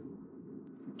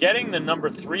 getting the number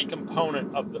 3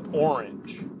 component of the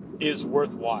orange is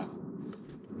worthwhile,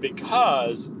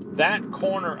 because that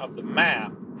corner of the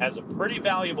map has a pretty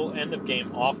valuable end of game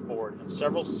offboard in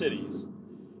several cities,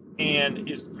 and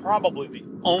is probably the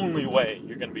only way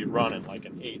you're going to be running like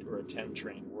an 8 or a 10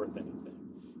 train worth anything.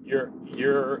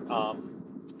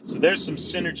 So there's some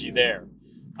synergy there.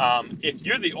 If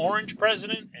you're the orange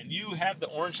president and you have the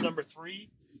orange number 3,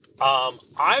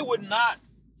 I would not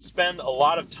spend a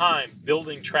lot of time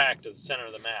building track to the center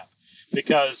of the map,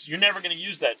 because you're never going to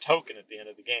use that token at the end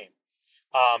of the game.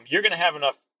 You're going to have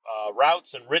enough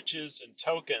routes and riches and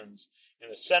tokens in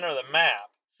the center of the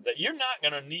map that you're not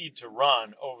going to need to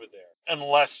run over there,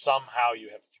 unless somehow you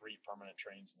have 3 permanent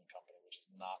trains in the company, which is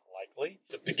not likely.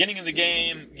 At the beginning of the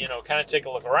game, kind of take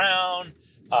a look around.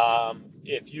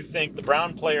 If you think the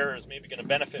brown player is maybe going to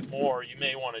benefit more, you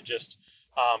may want to just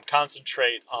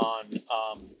concentrate on,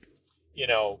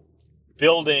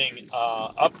 building,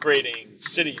 upgrading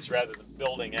cities rather than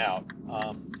building out.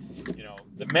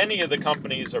 Many of the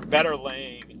companies are better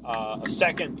laying a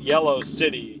second yellow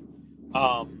city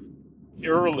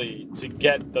early to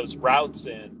get those routes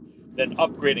in than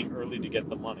upgrading early to get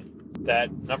the money.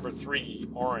 That number 3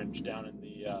 orange down in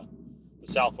the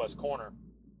southwest corner,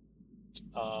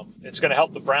 it's going to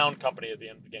help the brown company at the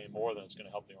end of the game more than it's going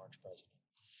to help the orange president.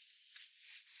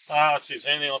 Let's see, is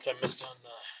there anything else I missed on?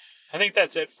 I think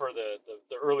that's it for the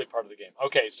early part of the game.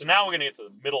 Okay, so now we're going to get to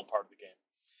the middle part of the game.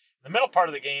 The middle part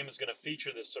of the game is going to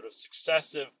feature this sort of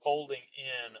successive folding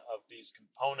in of these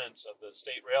components of the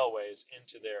state railways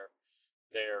into their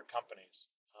companies.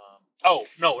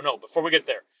 No, before we get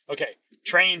there. Okay,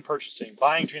 train purchasing,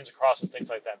 buying trains across and things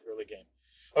like that in the early game.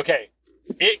 Okay,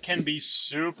 it can be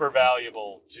super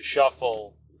valuable to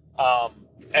shuffle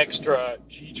extra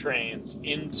G trains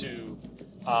into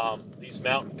these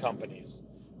mountain companies.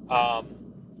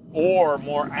 Or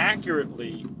more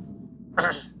accurately,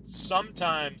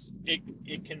 sometimes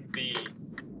it can be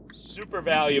super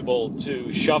valuable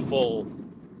to shuffle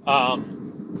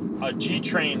a G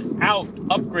train out,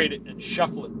 upgrade it, and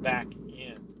shuffle it back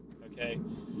in. Okay?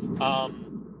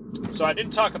 So I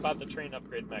didn't talk about the train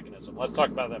upgrade mechanism. Let's talk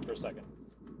about that for a second.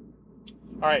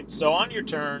 All right, so on your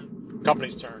turn,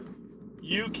 company's turn,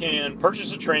 you can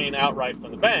purchase a train outright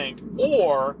from the bank,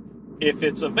 or if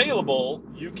it's available,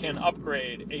 you can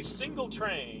upgrade a single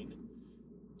train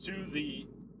to the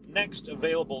next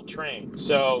available train.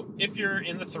 So if you're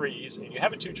in the 3s and you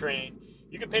have a 2 train,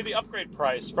 you can pay the upgrade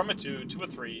price from a 2 to a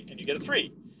 3, and you get a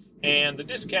 3. And the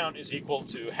discount is equal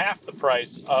to half the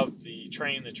price of the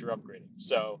train that you're upgrading.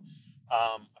 So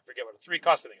I forget what a 3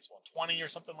 costs. I think it's $120 or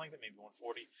something like that, maybe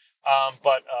 $140.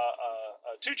 But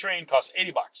a 2 train costs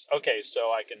 $80. Okay,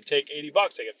 so I can take $80.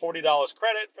 I get $40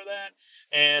 credit for that,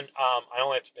 and I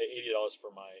only have to pay $80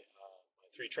 for my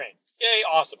 3 train. Yay,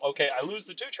 awesome. Okay, I lose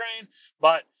the 2 train,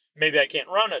 but maybe I can't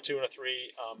run a 2 and a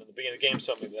 3 in the beginning of the game,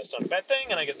 so maybe that's not a bad thing,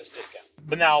 and I get this discount.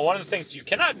 But now, one of the things you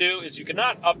cannot do is you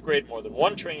cannot upgrade more than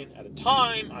 1 train at a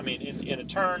time, in a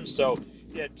turn. So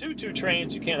if you had 2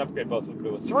 trains, you can't upgrade both of them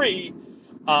to a 3.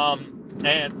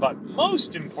 But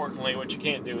most importantly, what you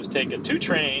can't do is take a 2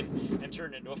 train and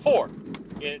turn it into a 4.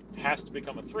 It has to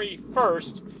become a 3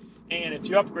 first, and if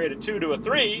you upgrade a 2 to a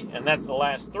 3, and that's the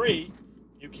last 3,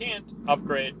 you can't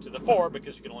upgrade to the 4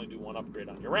 because you can only do 1 upgrade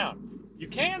on your round. You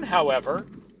can, however,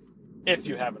 if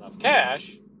you have enough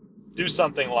cash, do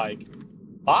something like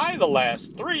buy the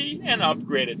last 3 and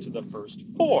upgrade it to the first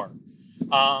 4.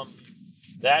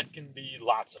 That can be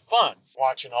lots of fun,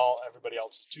 watching everybody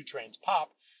else's 2 trains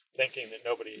pop, thinking that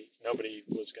nobody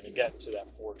was going to get to that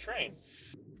 4 train.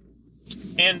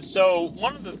 And so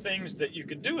one of the things that you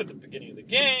can do at the beginning of the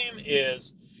game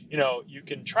is, you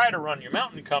can try to run your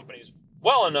mountain companies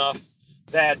well enough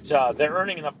that they're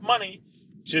earning enough money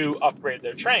to upgrade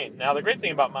their train. Now, the great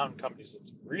thing about mountain companies is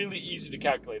it's really easy to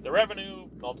calculate the revenue,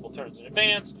 multiple turns in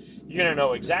advance. You're going to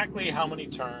know exactly how many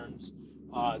turns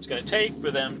it's going to take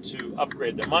for them to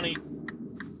upgrade their money.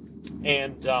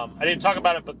 And I didn't talk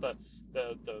about it, but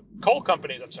the coal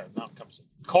companies, mountain companies,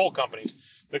 coal companies,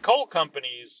 the coal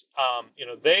companies,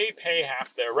 they pay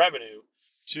half their revenue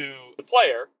to the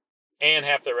player and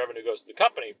half their revenue goes to the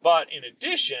company. But in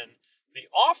addition, the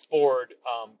off-board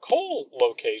coal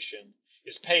location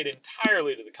is paid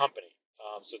entirely to the company.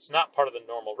 So it's not part of the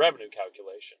normal revenue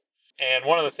calculation. And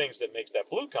one of the things that makes that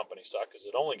blue company suck is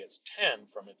it only gets 10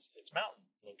 from its mountain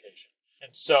location.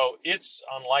 And so it's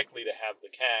unlikely to have the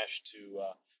cash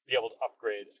to be able to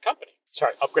upgrade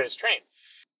its train.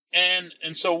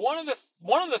 And so one of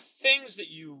the things that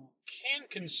you can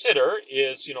consider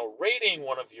is, rating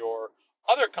one of your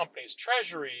other company's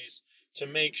treasuries to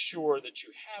make sure that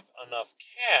you have enough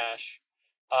cash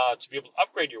to be able to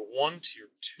upgrade your 1 to your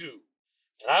 2.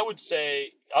 And I would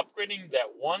say upgrading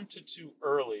that 1 to 2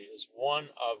 early is one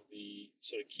of the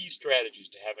sort of key strategies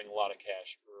to having a lot of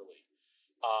cash early.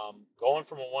 Going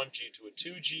from a 1G to a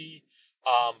 2G,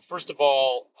 first of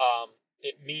all,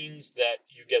 it means that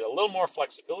you get a little more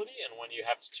flexibility, and when you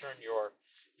have to turn your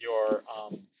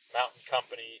mountain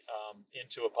company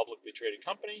into a publicly traded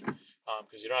company,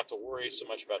 because you don't have to worry so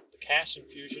much about the cash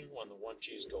infusion when the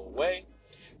 1Gs go away.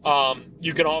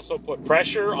 You can also put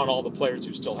pressure on all the players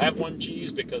who still have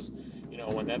 1Gs, because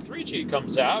when that 3G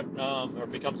comes out or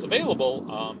becomes available,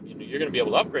 you're going to be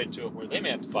able to upgrade to it where they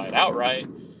may have to buy it outright.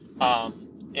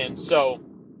 And so,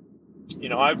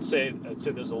 I'd say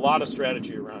there's a lot of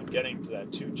strategy around getting to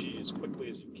that 2G as quickly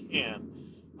as you can,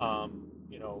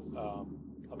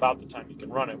 about the time you can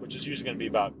run it, which is usually going to be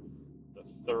about the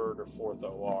 3rd or 4th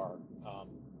OR.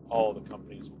 All of the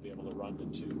companies will be able to run the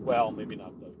 2. Well, maybe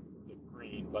not the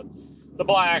green, but the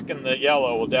black and the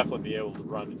yellow will definitely be able to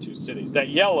run in two cities. That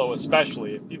yellow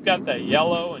especially, if you've got that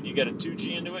yellow and you get a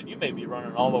 2G into it, you may be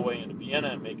running all the way into Vienna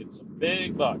and making some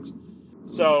big bucks.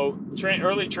 So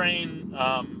early train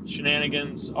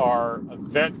shenanigans are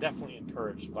definitely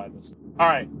encouraged by this. All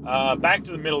right, back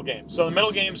to the middle game. So the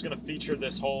middle game is going to feature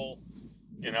this whole,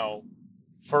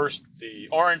 first the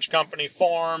orange company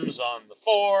forms on the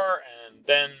 4, and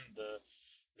then the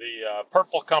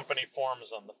purple company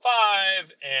forms on the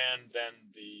 5, and then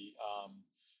the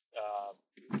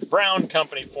brown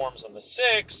company forms on the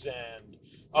 6, and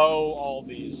all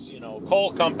these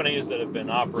coal companies that have been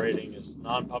operating as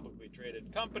non-publicly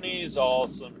traded companies all of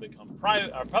a sudden become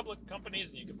public companies,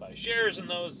 and you can buy shares in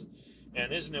those.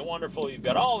 And isn't it wonderful? You've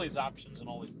got all these options and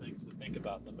all these things to think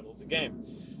about in the middle of the game.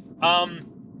 All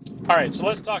right, so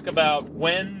let's talk about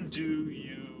when do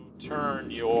you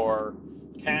turn your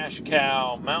cash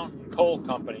cow mountain coal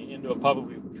company into a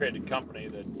publicly traded company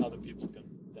that other people can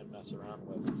then mess around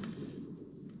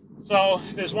with. So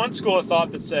there's one school of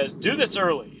thought that says do this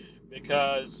early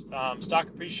because stock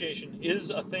appreciation is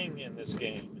a thing in this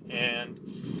game, and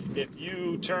if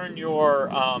you turn your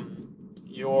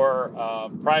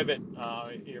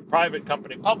private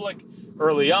company public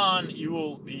early on, you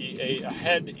will be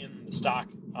ahead in the stock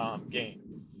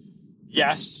game.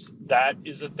 Yes, that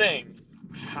is a thing.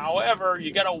 However,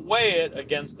 you got to weigh it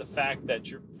against the fact that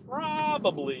you're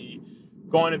probably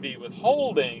going to be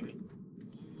withholding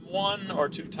 1 or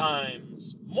 2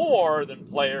 times more than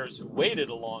players who waited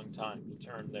a long time to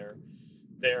turn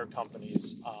their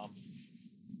companies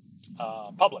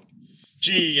public.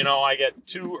 Gee, I get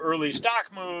 2 early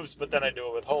stock moves, but then I do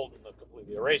a withhold and they'll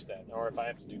completely erase that. Or if I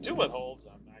have to do 2 withholds,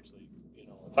 I'm actually,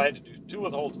 if I had to do 2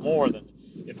 withholds more than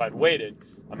if I'd waited,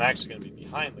 I'm actually going to be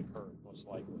behind the curve, most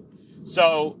likely.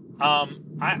 So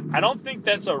I don't think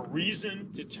that's a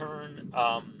reason to turn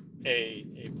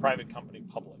a private company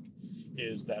public,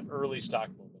 is that early stock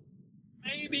movement.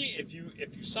 Maybe if you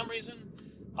some reason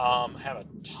have a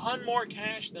ton more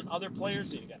cash than other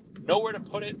players and you got nowhere to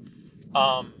put it,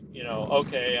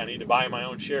 okay, I need to buy my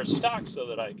own shares of stock so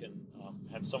that I can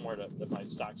have somewhere that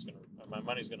my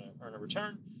money's going to earn a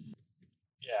return.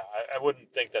 Yeah, I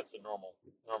wouldn't think that's the normal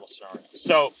scenario.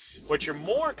 So what you're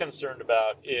more concerned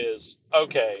about is,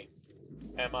 okay,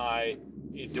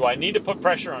 do I need to put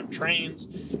pressure on trains?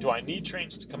 Do I need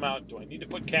trains to come out? Do I need to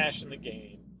put cash in the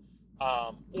game?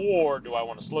 Or do I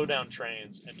want to slow down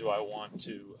trains, and do I want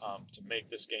to make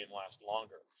this game last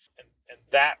longer? And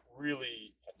that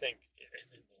really, I think,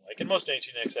 like in most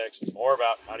 18xx, it's more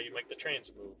about how do you make the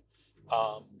trains move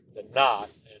than not.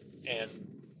 And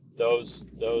those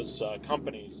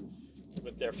companies,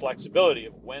 with their flexibility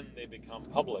of when they become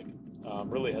public,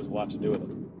 really has a lot to do with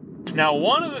it. Now,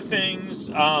 one of the things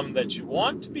that you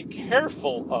want to be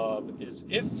careful of is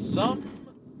if some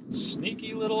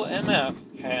sneaky little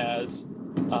MF has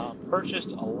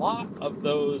purchased a lot of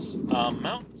those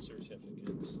mountain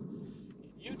certificates,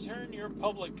 you turn your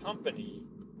public company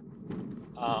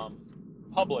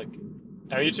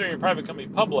you turn your private company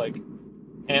public,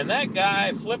 and that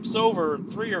guy flips over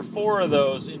 3 or 4 of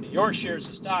those into your shares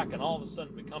of stock and all of a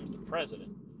sudden becomes the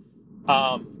president.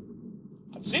 I've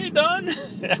seen it done,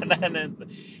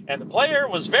 and the player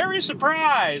was very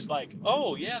surprised, like,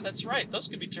 oh, yeah, that's right, those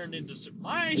could be turned into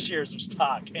my shares of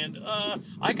stock, and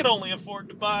I could only afford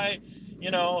to buy,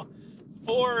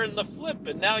 4 in the flip,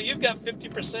 and now you've got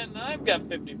 50% and I've got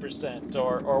 50%,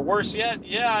 or worse yet,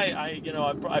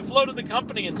 I floated the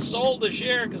company and sold a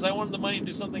share because I wanted the money to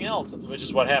do something else, which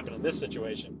is what happened in this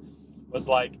situation. Was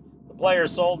like the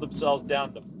players sold themselves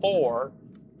down to 4,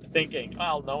 thinking,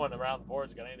 well, no one around the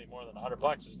board's got anything more than $100.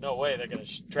 There's no way they're going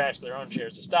to trash their own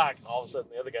shares of stock. And all of a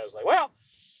sudden, the other guy was like, well,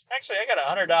 actually, I got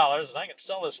 $100, and I can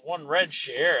sell this 1 red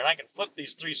share, and I can flip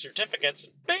these 3 certificates,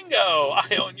 and bingo,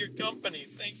 I own your company.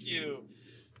 Thank you.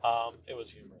 It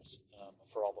was humorous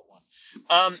for all but one.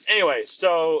 Anyway,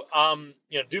 so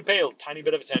do pay a tiny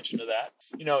bit of attention to that.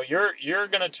 You're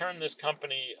going to turn this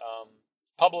company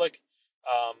public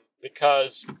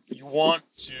because you want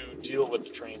to deal with the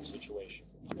train situation.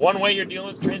 One way you're dealing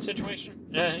with the train situation,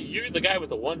 you're the guy with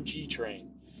the 1G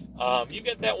train. You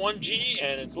get that 1G,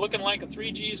 and it's looking like a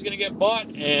 3G is going to get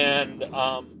bought, and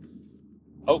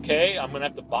okay, I'm going to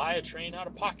have to buy a train out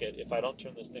of pocket if I don't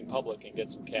turn this thing public and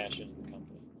get some cash into the company.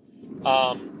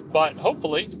 But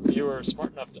hopefully you were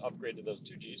smart enough to upgrade to those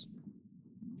 2Gs.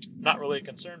 Not really a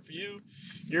concern for you.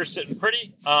 You're sitting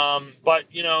pretty, but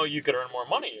you could earn more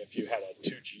money if you had a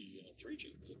 2G and a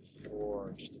 3G, maybe,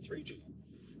 or just a 3G.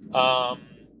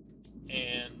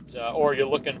 Or you're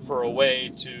looking for a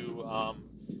way to,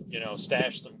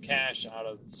 stash some cash out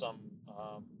of some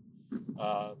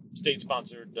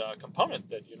state-sponsored component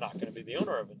that you're not going to be the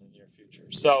owner of in the near future.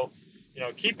 So,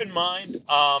 keep in mind,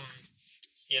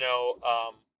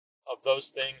 of those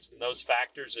things and those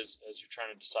factors as you're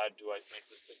trying to decide, do I make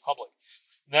this thing public?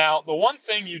 Now, the one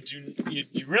thing you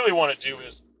really want to do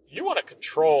is you want to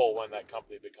control when that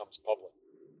company becomes public.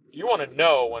 You want to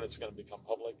know when it's going to become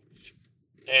public,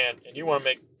 and you want to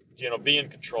make, be in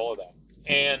control of that.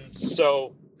 And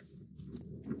so,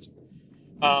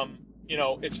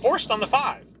 it's forced on the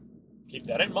 5. Keep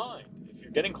that in mind. If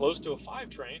you're getting close to a 5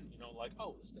 train, like,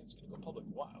 oh, this thing's going to go public.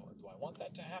 Wow, do I want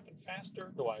that to happen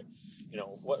faster? Do I,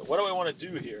 what do I want to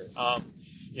do here? And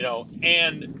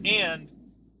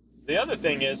the other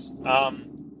thing is,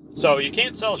 so you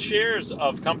can't sell shares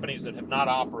of companies that have not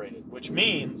operated, which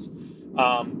means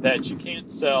that you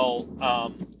can't sell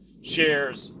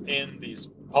shares in these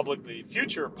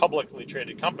future publicly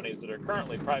traded companies that are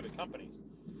currently private companies.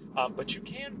 But you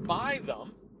can buy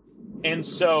them. And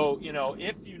so,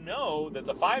 if you know that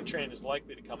the 5 train is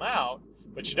likely to come out,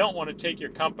 but you don't want to take your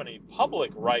company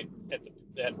public right at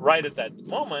that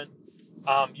moment,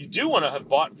 you do want to have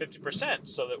bought 50%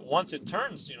 so that once it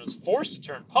turns, is forced to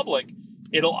turn public,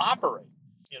 it'll operate.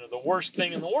 The worst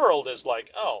thing in the world is like,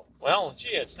 oh, well, gee,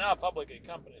 it's now a publicly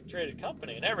traded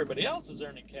company and everybody else is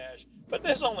earning cash, but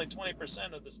there's only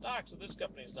 20% of the stock, so this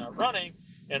company is not running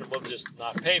and will just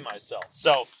not pay myself.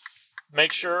 So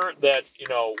make sure that,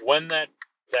 when that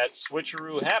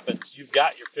switcheroo happens, you've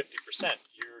got your 50%.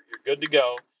 You're good to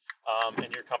go,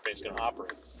 and your company is going to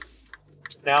operate.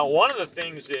 Now, one of the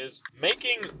things is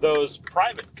making those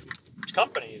private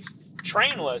companies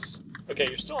trainless. Okay,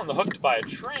 you're still on the hook to buy a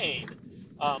train,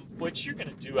 which you're going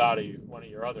to do out of one of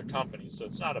your other companies, so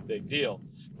it's not a big deal.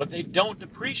 But they don't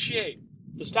depreciate.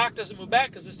 The stock doesn't move back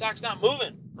because the stock's not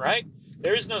moving, right?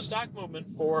 There is no stock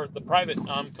movement for the private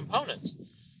components.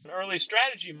 An early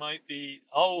strategy might be,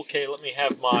 okay, let me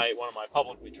have one of my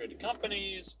publicly traded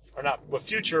companies, or not, with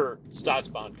future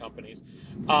Staatsbond companies,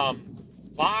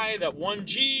 buy that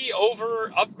 1G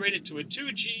upgrade it to a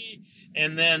 2G,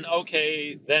 and then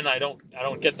then I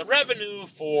don't get the revenue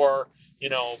for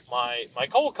my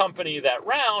coal company that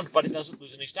round, but it doesn't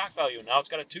lose any stock value. Now it's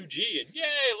got a 2G, and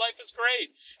yay, life is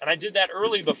great. And I did that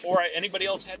early before anybody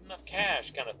else had enough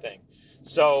cash, kind of thing.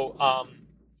 So,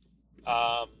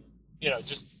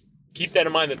 just keep that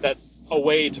in mind that that's a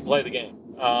way to play the game,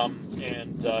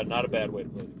 and not a bad way to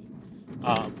play the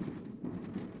game.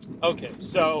 Okay,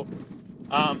 so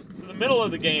the middle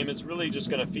of the game is really just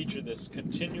going to feature this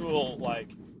continual,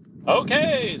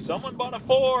 okay, someone bought a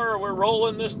 4, we're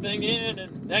rolling this thing in,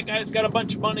 and that guy's got a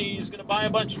bunch of money, he's going to buy a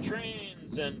bunch of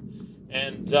trains,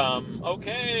 and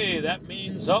okay, that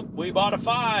means, we bought a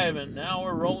 5, and now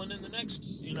we're rolling in the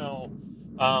next,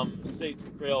 state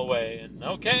railway, and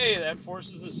okay, that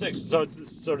forces the 6. So it's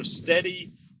this sort of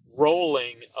steady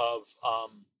rolling of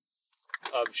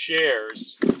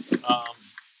shares,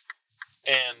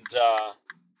 and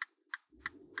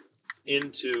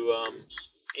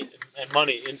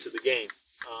money into the game.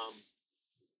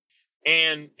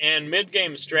 And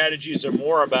mid-game strategies are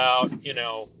more about,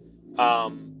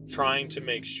 trying to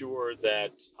make sure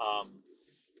that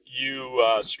you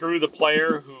screw the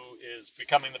player who is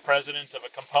becoming the president of a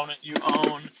component you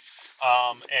own,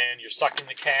 and you're sucking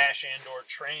the cash and or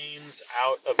trains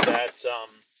out of that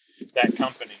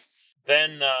company.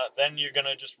 Then you're going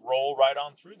to just roll right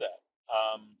on through that.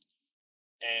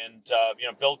 And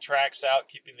build tracks out,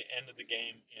 keeping the end of the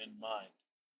game in mind.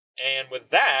 And with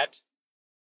that,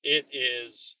 it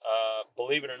is,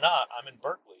 believe it or not, I'm in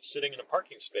Berkeley, sitting in a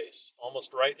parking space,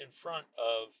 almost right in front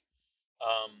of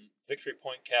Victory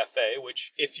Point Cafe,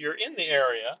 which, if you're in the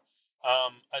area,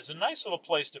 is a nice little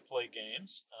place to play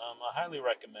games. I highly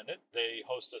recommend it. They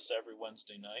host us every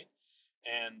Wednesday night,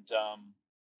 and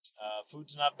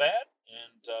food's not bad,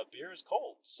 and beer is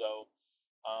cold. So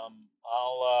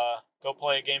I'll go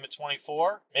play a game at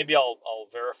 24. Maybe I'll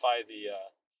verify the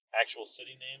actual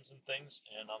city names and things,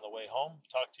 and on the way home,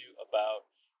 talk to you about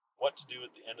what to do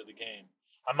at the end of the game.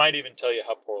 I might even tell you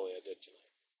how poorly I did tonight.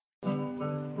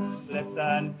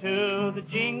 Listen to the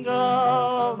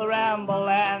jingle, the ramble,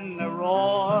 and the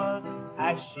roar,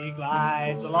 as she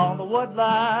glides along the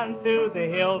woodland to the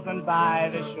hills and by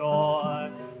the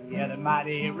shore. Hear the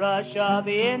mighty rush of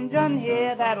the engine,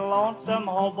 hear that lonesome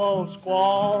hobo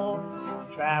squall,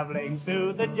 traveling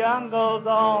through the jungles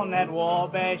on that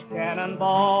Wabash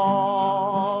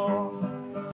cannonball.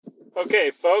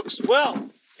 Okay, folks, well,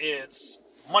 it's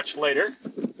much later,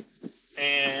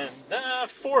 and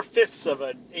 4/5 of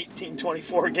an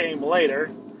 1824 game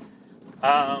later,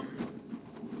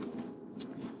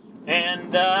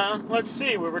 and let's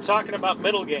see, we were talking about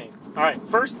middle game. All right,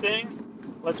 first thing,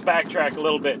 let's backtrack a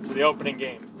little bit to the opening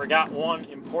game. Forgot one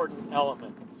important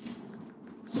element.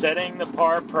 Setting the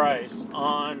par price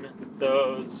on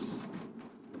those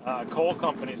coal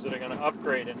companies that are going to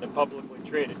upgrade into publicly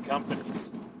traded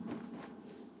companies.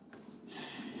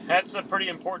 That's a pretty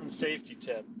important safety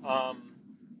tip.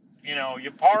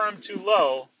 You par them too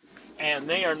low, and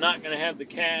they are not going to have the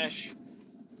cash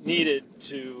needed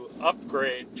to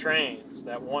upgrade trains,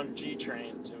 that 1G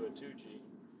train to a 2G.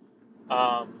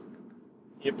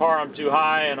 You par them too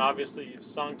high, and obviously you've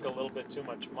sunk a little bit too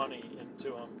much money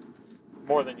into them,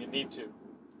 more than you need to.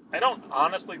 I don't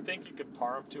honestly think you could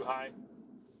par them too high.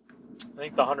 I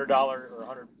think the $100 or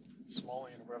 100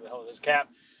 Simoleon or whatever the hell it is cap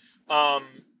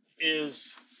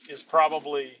is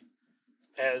probably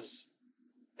as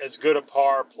good a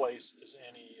par place as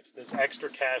any. If there's extra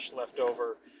cash left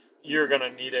over, you're going to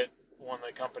need it when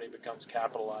the company becomes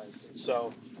capitalized. And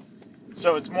so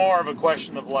it's more of a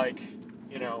question of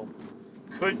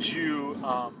could you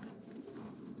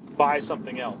buy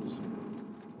something else?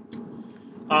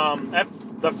 At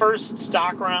the first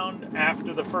stock round,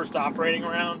 after the first operating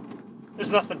round,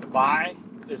 there's nothing to buy.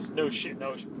 There's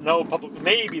no public.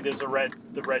 Maybe there's the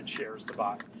red shares to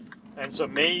buy, and so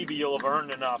maybe you'll have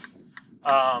earned enough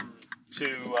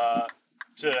to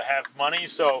have money.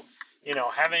 So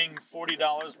having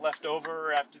 $40 left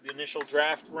over after the initial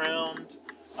draft round,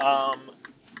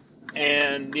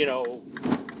 and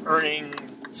earning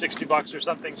 $60 or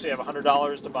something, so you have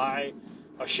 $100 to buy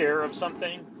a share of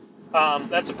something.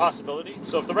 That's a possibility.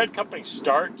 So if the red company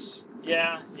starts,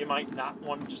 you might not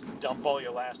want to just dump all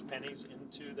your last pennies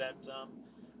into that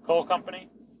coal company.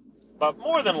 But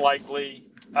more than likely,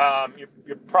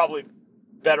 you're probably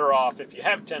better off if you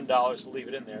have $10 to leave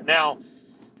it in there. Now,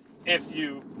 if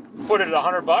you put it at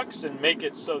 $100 and make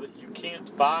it so that you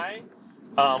can't buy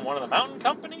one of the mountain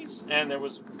companies, and there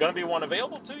was going to be one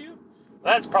available to you,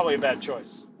 that's probably a bad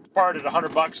choice. Part at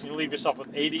 $100 and you leave yourself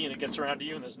with $80, and it gets around to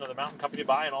you, and there's another mountain company to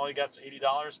buy, and all you got is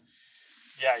 $80.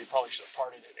 Yeah, you probably should have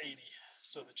parted at $80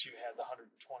 so that you had the $120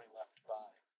 left to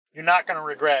buy. You're not going to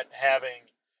regret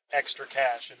having extra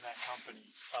cash in that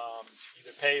company to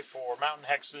either pay for mountain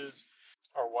hexes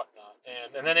or whatnot,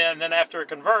 and then after it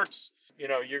converts,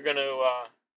 you're going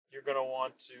to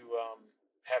want to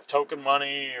have token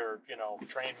money or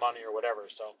train money or whatever.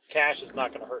 So cash is not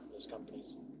going to hurt in those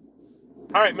companies.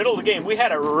 All right, middle of the game. We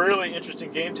had a really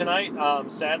interesting game tonight.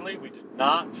 Sadly, we did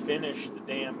not finish the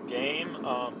damn game.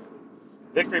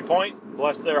 Victory Point,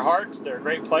 bless their hearts, they're a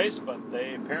great place, but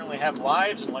they apparently have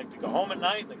lives and like to go home at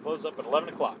night, and they close up at 11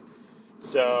 o'clock.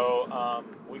 So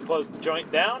we closed the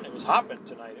joint down. It was hopping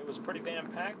tonight. It was pretty damn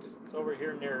packed. It's over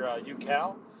here near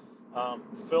UCal,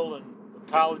 filled in with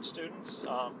college students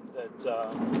that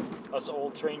us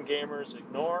old train gamers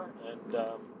ignore, and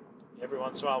every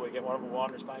once in a while we get one of them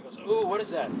wanders by and goes, "Ooh, what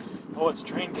is that? Oh, it's a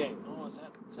train game. Oh, is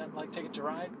that like Ticket to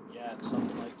Ride? Yeah, it's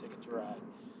something like Ticket to Ride."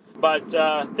 But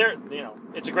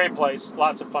it's a great place.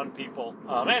 Lots of fun people.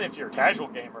 And if you're a casual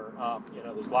gamer,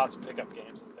 there's lots of pickup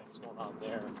games and things going on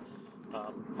there.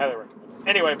 Highly recommend it.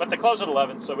 Anyway, but they closed at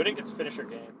 11, so we didn't get to finish our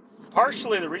game.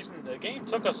 Partially the reason the game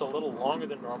took us a little longer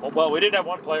than normal. Well, we did have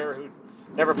one player who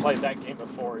never played that game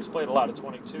before. He's played a lot of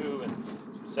 22 and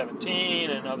some 17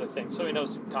 and other things, so he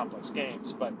knows some complex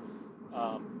games. But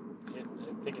I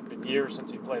think it'd been years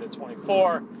since he played a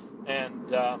 24,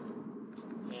 and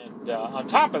on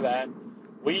top of that,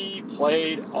 we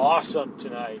played awesome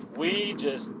tonight. We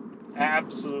just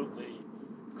absolutely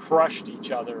crushed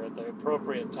each other at the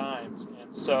appropriate times,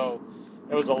 and so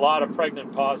there was a lot of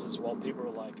pregnant pauses while people were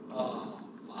like, "Oh,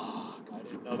 fuck, I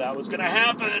didn't know that was going to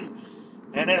happen."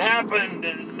 And it happened,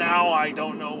 and now I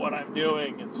don't know what I'm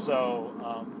doing. And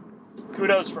so,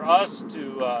 kudos for us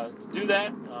to do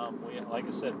that. We, like I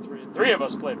said, three of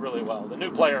us played really well. The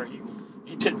new player,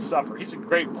 he did suffer. He's a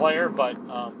great player, but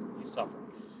he suffered.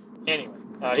 Anyway,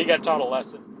 he got taught a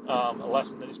lesson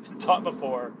that he's been taught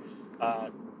before.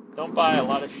 Don't buy a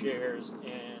lot of shares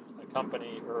in a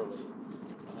company early,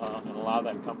 and allow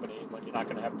that company when you're not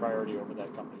going to have priority over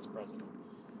that company's president.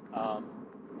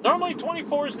 Normally,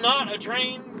 24 is not a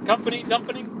train company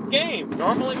dumping game.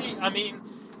 Normally, maybe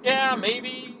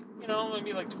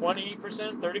like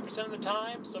 20%, 30% of the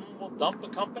time, someone will dump a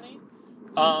company.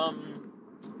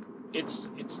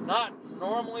 It's not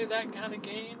normally that kind of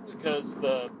game because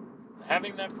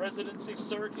having that presidency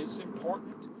cert is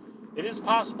important. It is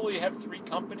possible you have three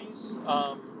companies,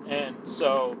 and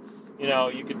so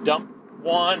you could dump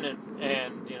one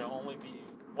and only be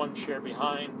one share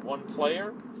behind one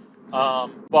player.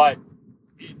 But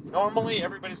normally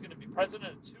everybody's going to be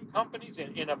president of two companies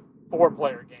in a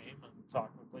four-player game.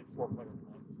 We played four-player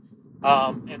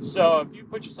tonight. And so if you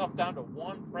put yourself down to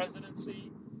one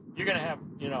presidency, you're going to have,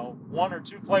 one or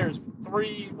two players with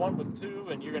 3, one with 2,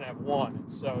 and you're going to have 1.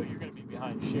 And so you're going to be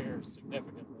behind shares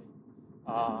significantly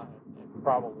and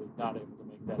probably not able to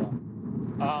make that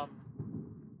up.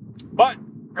 But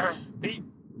Pete,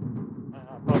 I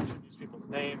probably shouldn't use people's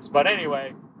names, but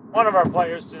anyway, one of our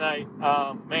players tonight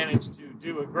managed to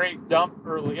do a great dump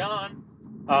early on.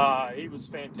 He was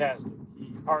fantastic.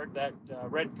 He hard that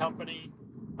red company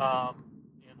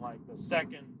in like the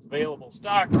second available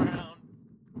stock round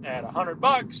at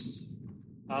 $100.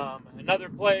 Another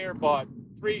player bought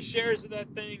 3 shares of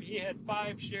that thing. He had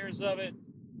 5 shares of it.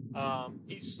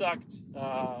 He sucked.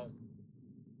 I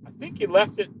think he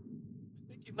left it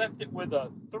with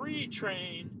a 3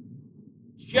 train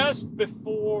just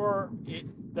before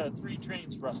the 3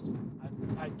 trains rusted.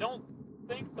 I don't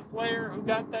think the player who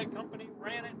got that company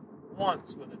ran it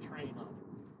once with a train on it.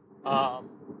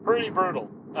 Pretty brutal.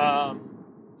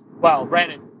 Ran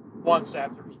it once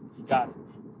after he got it.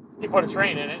 He put a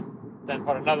train in it, then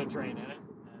put another train in it,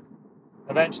 and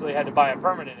eventually had to buy a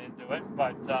permanent into it,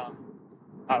 but out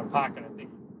of pocket. I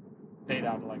think he paid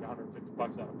out like $150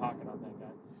 out of pocket on that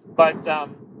guy. But,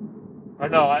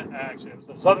 actually, it was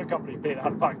this other company he paid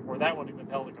out of pocket for. That one he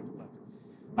withheld a couple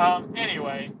times.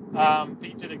 Anyway,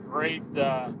 Pete did a great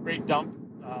dump.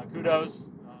 Kudos.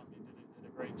 He did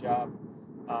a great job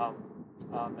on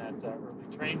that early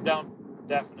train dump.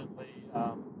 Definitely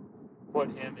put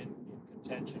him in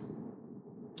contention.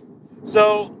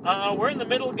 So we're in the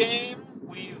middle game.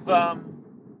 We've,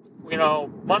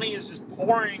 money is just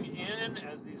pouring in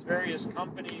as these various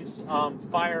companies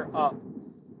fire up.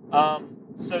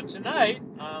 So tonight,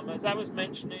 as I was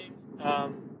mentioning,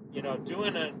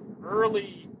 doing an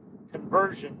early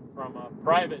conversion from a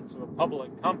private to a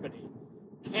public company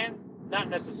can not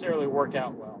necessarily work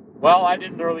out well. Well, I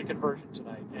did an early conversion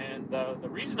tonight, and the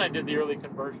reason I did the early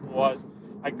conversion was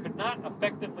I could not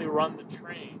effectively run the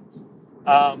trains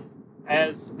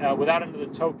without another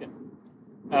token.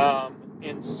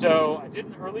 And so I did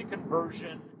an early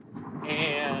conversion,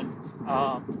 and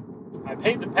I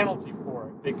paid the penalty for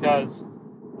it because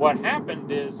what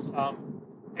happened is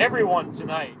everyone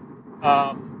tonight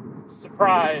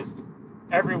surprised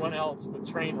everyone else with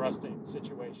train rusting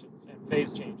situations and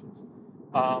phase changes.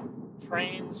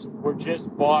 Trains were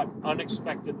just bought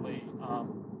unexpectedly.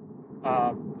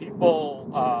 People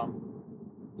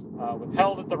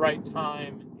withheld at the right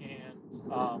time,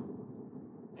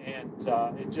 and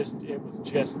it was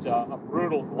just a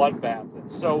brutal bloodbath.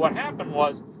 And so what happened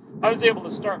was I was able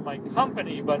to start my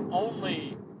company, but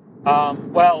only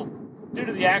due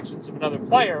to the actions of another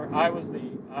player. I was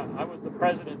the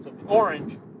president of the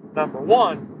Orange number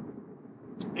 1,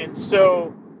 and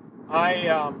so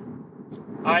I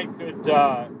could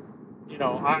I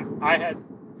had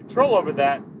control over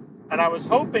that, and I was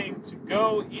hoping to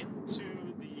go into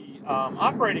the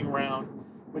operating round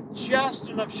with just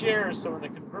enough shares so when the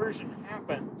conversion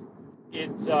happened,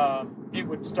 it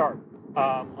would start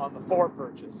on the 4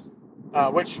 purchase,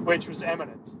 which was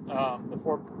imminent. The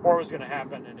 4 was going to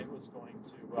happen, and it was going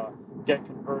to get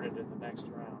converted in the next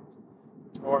round.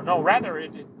 Or no, rather,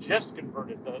 it just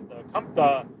converted.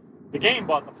 The game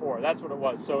bought the 4. That's what it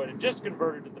was. So it had just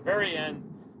converted at the very end,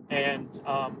 and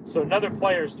so another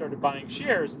player started buying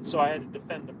shares, and so I had to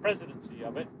defend the presidency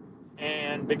of it.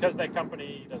 And because that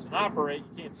company doesn't operate,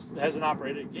 hasn't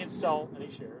operated, you can't sell any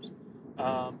shares.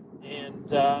 And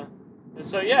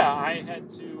so I had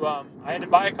to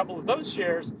buy a couple of those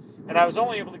shares, and I was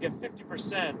only able to get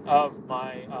 50% of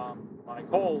my my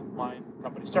coal mine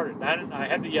company started. And I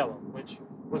had the yellow, which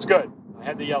was good. I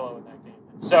had the yellow in that game,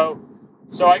 and so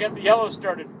I got the yellow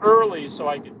started early so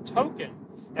I could token,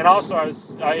 and also I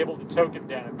was able to token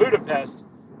down in Budapest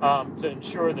to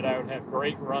ensure that I would have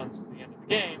great runs at the end of the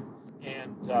game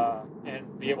and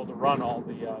be able to run all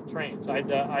the trains.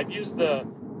 I'd used the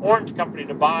Orange company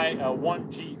to buy a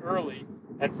 1G early.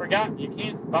 I'd forgotten you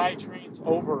can't buy trains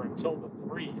over until the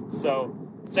 3. So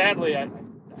sadly, I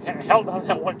held on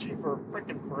that 1G for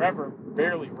freaking forever,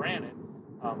 barely ran it.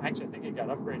 Actually, I think it got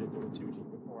upgraded to a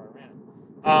 2G before I ran it.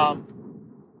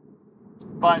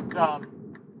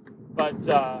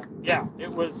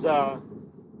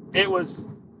 It was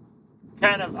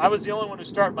kind of, I was the only one who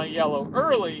started my yellow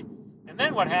early, and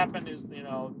then what happened is, the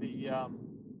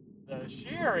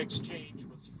share exchange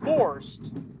was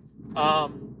forced,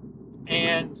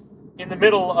 and in the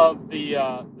middle of the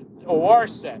OR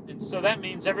set, and so that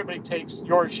means everybody takes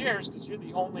your shares because you're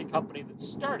the only company that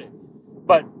started,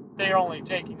 but they're only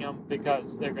taking them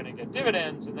because they're going to get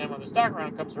dividends, and then when the stock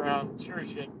round comes around, sure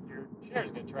shit, your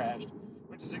shares get trashed,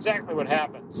 which is exactly what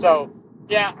happened. So,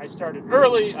 yeah, I started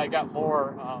early, I got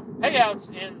more payouts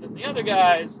in than the other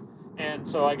guys, And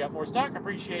so I got more stock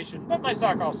appreciation, but my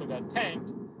stock also got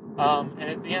tanked. And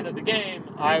at the end of the game,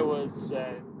 I was,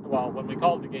 when we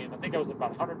called the game, I think I was at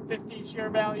about 150 share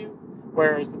value,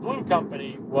 whereas the blue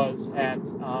company was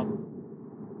at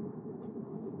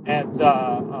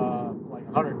like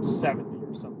 170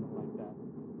 or something like that.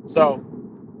 So,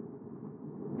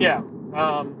 yeah,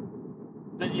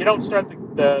 you don't start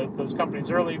those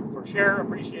companies early for share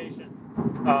appreciation.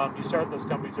 You start those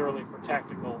companies early for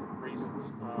tactical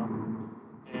reasons.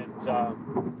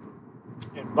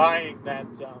 And buying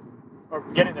that or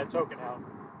getting that token out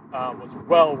was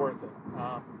well worth it.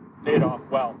 Paid off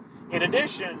well. In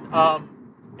addition,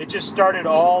 it just started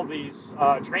all these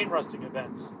train rusting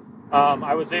events.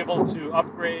 I was able to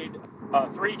upgrade a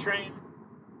 3 train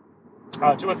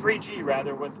to a 3G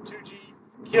rather with a 2G,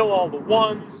 kill all the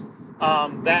ones.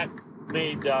 That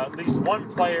made at least one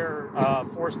player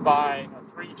forced buy a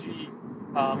 3G.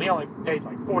 He only paid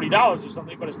like $40 or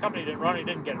something, but his company didn't run. He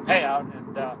didn't get a payout,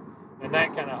 and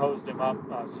that kind of hosed him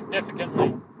up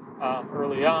significantly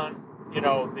early on. You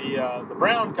know, the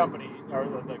brown company or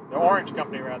the orange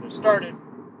company rather started,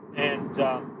 and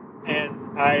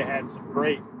I had some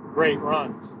great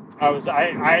runs.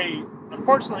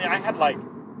 Unfortunately I had like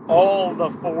all the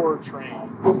 4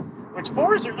 trains, which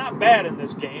 4s are not bad in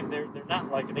this game. They're not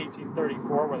like an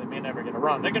 1834 where they may never get a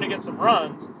run. They're going to get some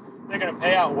runs. They're going to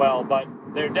pay out well, but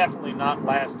they're definitely not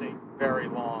lasting very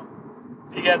long.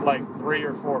 If you get like 3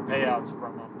 or 4 payouts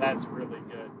from them, that's really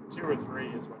good. 2 or 3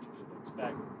 is what you should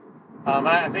expect.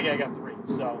 I think I got 3,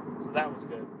 so that was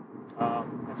good.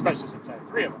 Especially since I had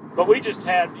 3 of them. But we just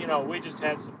had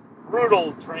some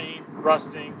brutal train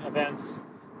rusting events,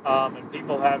 and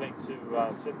people having to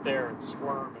sit there and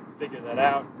squirm and figure that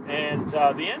out. And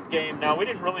the end game, now we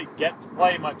didn't really get to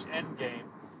play much end game.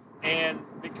 And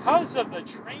because of the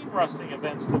train rusting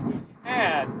events that we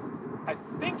had, I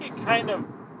think it kind of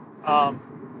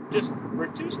just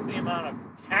reduced the amount of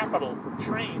capital for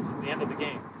trains at the end of the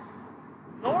game.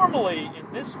 Normally,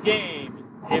 in this game,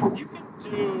 if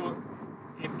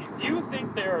you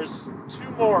think there's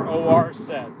 2 more OR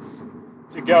sets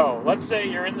to go, let's say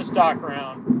you're in the stock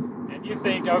round, and you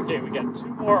think, okay, we got 2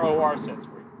 more OR sets.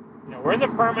 We're in the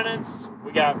permanents,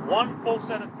 we got 1 full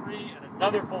set of 3 and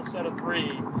another full set of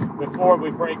 3 before we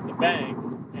break the bank.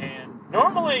 And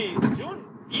normally, doing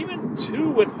even 2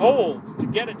 withholds to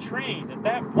get a train at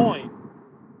that point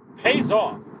pays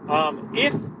off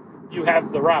if you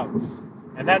have the routes.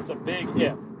 And that's a big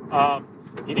if.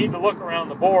 You need to look around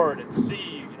the board and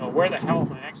see, where the hell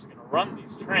am I actually going to run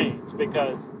these trains?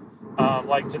 Because,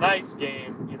 like tonight's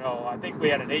game, I think we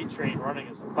had an 8 train running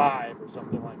as a 5 or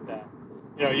something like that.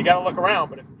 You got to look around.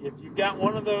 But if you've got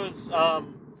one of those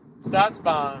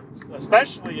Staatsbahns,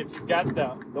 especially if you've got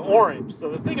the orange.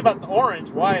 So the thing about the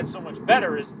orange, why it's so much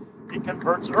better is it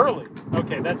converts early.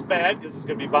 Okay, that's bad because it's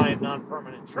going to be buying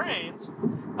non-permanent trains.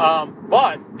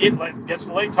 But it gets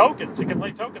to lay tokens. It can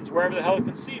lay tokens wherever the hell it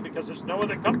can see because there's no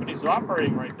other companies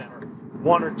operating right then, or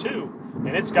 1 or 2.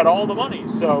 And it's got all the money.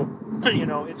 So,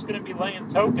 it's going to be laying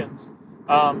tokens,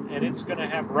 and it's going to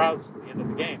have routes at the end of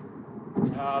the game.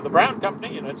 The brown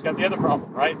company, it's got the other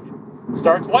problem, right? It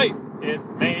starts late. It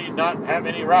may not have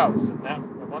any routes. And that,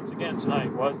 once again,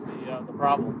 tonight was the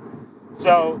problem.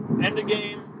 So, end of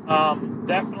game.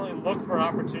 Definitely look for an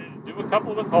opportunity to do a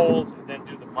couple of withholds and then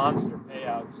do the monster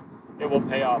payouts. It will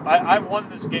pay off. I've won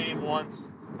this game once.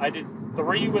 I did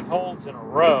 3 withholds in a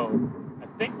row, I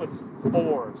think with some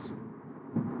 4s,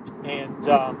 and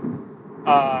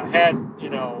had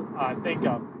I think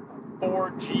a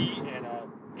 4G and a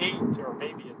 8 or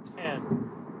maybe a 10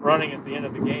 running at the end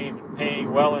of the game and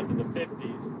paying well into the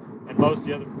 50s, and most of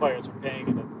the other players were paying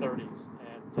in the 30s.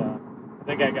 And I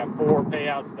think I got 4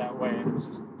 payouts that way, and it was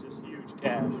just huge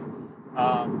cash.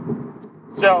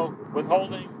 So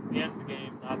withholding the end of the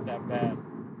game, not that bad.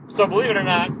 So believe it or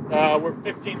not, we're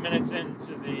 15 minutes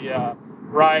into the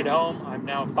ride home. I'm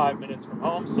now 5 minutes from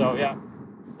home, so yeah,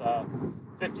 it's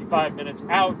 55 minutes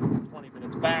out, 20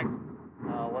 minutes back.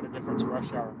 What a difference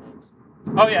rush hour makes.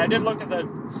 Oh yeah, I did look at the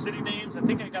city names. I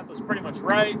think I got those pretty much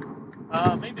right.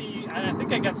 Maybe I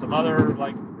think I got some other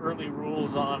like early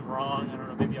rules on wrong. I don't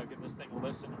know. Maybe I'll give this thing a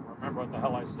listen and remember what the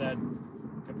hell I said,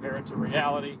 compare it to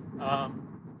reality.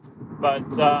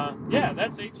 But yeah,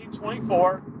 that's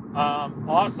 1824.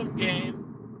 Awesome game.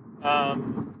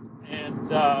 And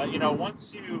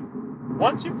once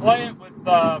you play it with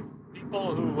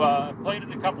people who played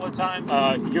it a couple of times,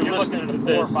 you're looking at a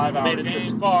 4 or 5 hour game.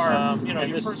 This far,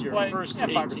 and this is your first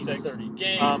 1830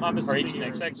 game, or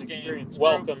 18XX game.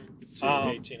 Welcome to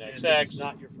 18XX.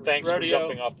 Not your first Thanks rodeo. For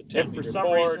jumping off the tip of your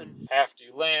board. After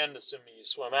you land, assuming you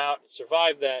swim out and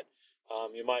survive that,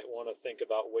 you might want to think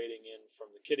about wading in from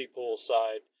the kiddie pool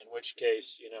side, in which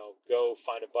case, go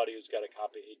find a buddy who's got a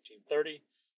copy of 1830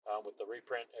 with the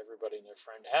reprint. Everybody and their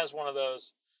friend has one of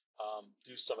those.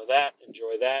 Do some of that,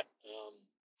 enjoy that.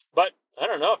 But I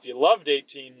don't know, if you loved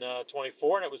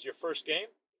 1824 and it was your first game,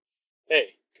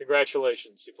 hey,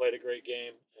 congratulations. You played a great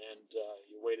game and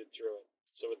you waded through it.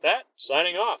 So with that,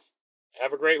 signing off.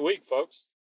 Have a great week, folks.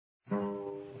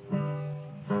 From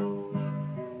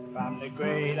the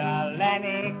great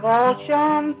Atlantic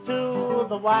Ocean to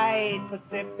the wide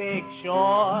Pacific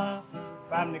shore,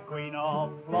 from the queen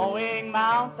of flowing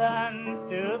mountains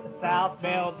to the south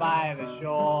belle by the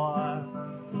shore.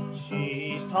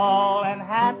 She's tall and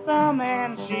handsome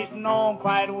and she's known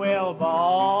quite well by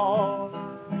all.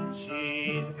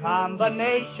 She's a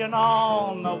combination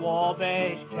on the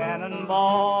Wabash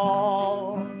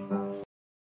Cannonball.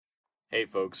 Hey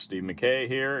folks, Steve McKay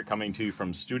here, coming to you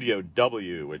from Studio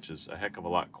W, which is a heck of a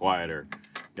lot quieter.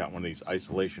 Got one of these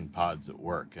isolation pods at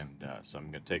work, and so I'm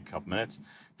going to take a couple minutes.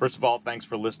 First of all, thanks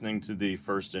for listening to the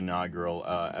first inaugural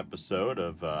episode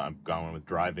of I'm going with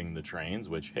Driving the Trains,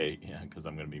 which, hey, because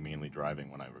I'm going to be mainly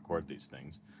driving when I record these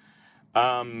things.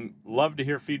 Love to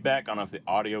hear feedback on if the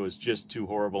audio is just too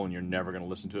horrible and you're never going to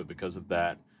listen to it because of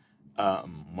that.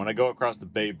 When I go across the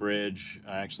Bay Bridge,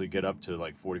 I actually get up to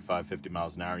like 45, 50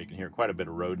 miles an hour. You can hear quite a bit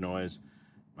of road noise.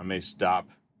 I may stop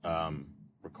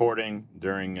recording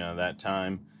during that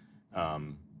time.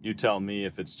 You tell me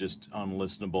if it's just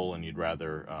unlistenable and you'd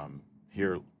rather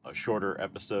hear a shorter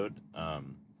episode.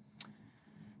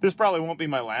 This probably won't be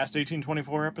my last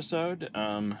 1824 episode.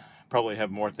 Probably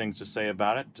have more things to say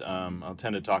about it. I'll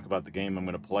tend to talk about the game I'm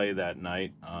going to play that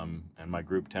night, and my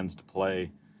group tends to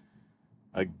play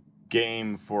a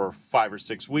game for 5 or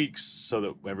 6 weeks so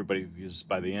that everybody is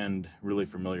by the end really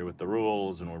familiar with the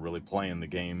rules and we're really playing the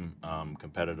game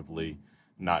competitively,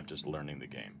 not just learning the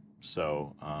game.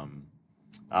 So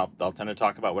I'll tend to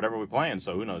talk about whatever we're playing,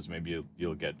 so who knows, maybe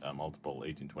you'll get multiple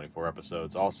 1824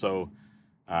 episodes. Also,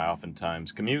 I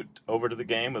oftentimes commute over to the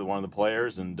game with one of the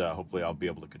players, and hopefully I'll be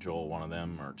able to cajole one of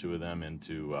them or two of them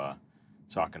into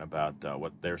talking about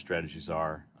what their strategies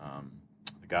are.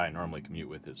 The guy I normally commute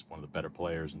with is one of the better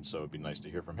players, and so it'd be nice to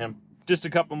hear from him. Just a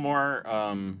couple more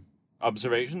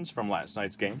observations from last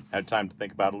night's game. Had time to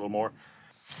think about it a little more.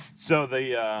 So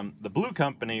the Blue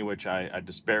Company, which I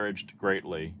disparaged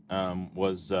greatly,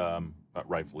 was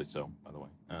rightfully so, by the way.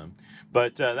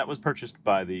 But that was purchased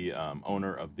by the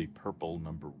owner of the Purple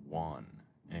 #1,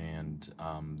 and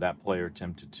that player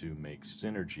attempted to make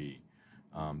synergy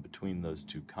between those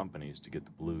two companies to get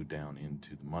the Blue down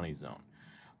into the money zone.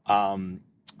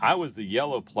 I was the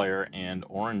yellow player and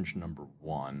orange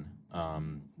 #1.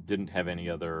 Didn't have any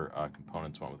other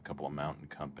components. Went with a couple of mountain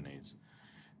companies.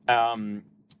 And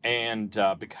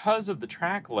because of the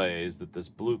track lays that this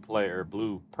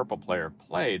purple player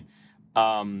played,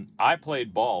 I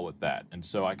played ball with that. And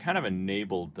so I kind of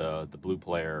enabled the blue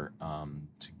player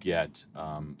to get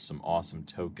some awesome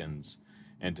tokens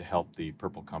and to help the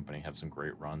purple company have some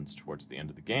great runs towards the end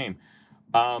of the game.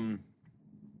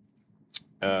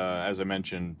 As I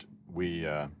mentioned, we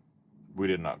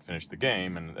did not finish the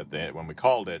game, and when we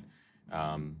called it,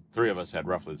 3 of us had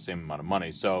roughly the same amount of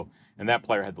money. And that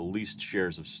player had the least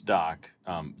shares of stock,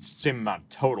 same amount of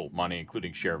total money,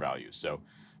 including share value. So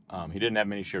he didn't have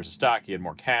many shares of stock. He had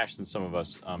more cash than some of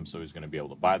us, so he was going to be able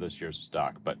to buy those shares of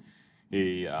stock. But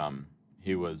he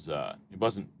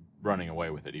wasn't running away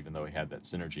with it, even though he had that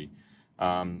synergy.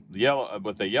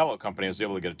 With the yellow company, I was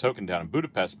able to get a token down in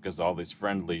Budapest because of all these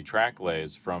friendly track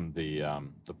lays from the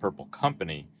purple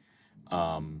company.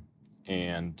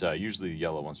 And usually the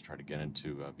yellow ones try to get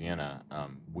into Vienna,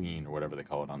 Wien, or whatever they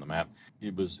call it on the map.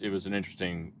 It was an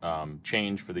interesting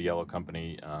change for the yellow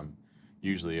company.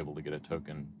 Usually able to get a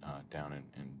token down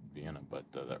in Vienna, but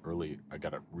I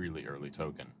got a really early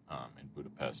token in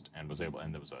Budapest, and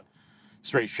there was a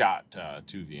straight shot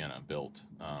to Vienna built.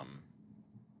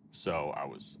 So I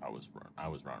was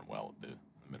running well at the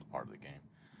middle part of the game.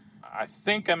 I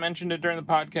think I mentioned it during the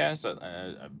podcast.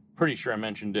 I'm pretty sure I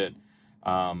mentioned it.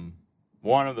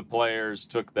 One of the players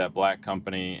took that black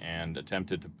company and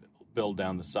attempted to build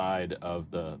down the side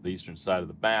of the eastern side of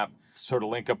the map, sort of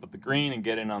link up with the green and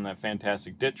get in on that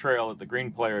fantastic dit trail that the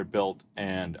green player had built.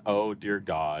 And oh dear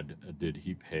God, did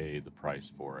he pay the price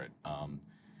for it?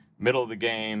 Middle of the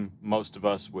game, most of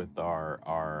us with our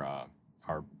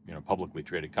publicly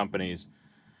traded companies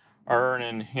are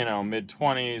earning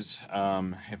mid-20s.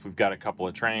 If we've got a couple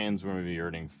of trains, we're going to be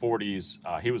earning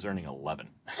 40s. He was earning 11.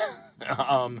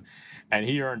 And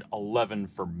he earned 11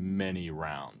 for many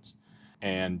rounds,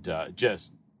 and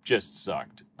just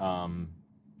sucked.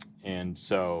 And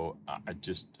so I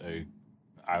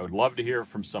I would love to hear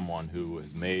from someone who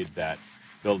has made that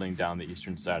building down the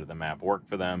eastern side of the map work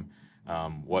for them.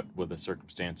 What were the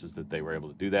circumstances that they were able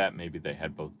to do that? Maybe they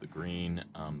had both the green,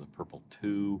 the purple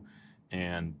 2,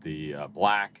 and the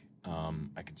black.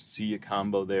 I could see a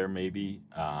combo there maybe,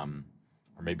 or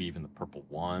maybe even the purple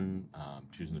 1,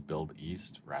 choosing to build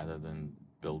east rather than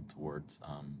build towards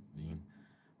Veen.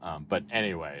 But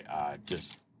anyway,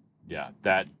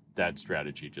 that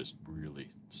strategy just really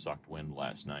sucked wind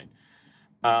last night.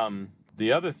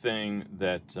 The other thing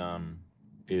that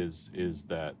is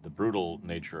that the brutal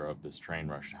nature of this train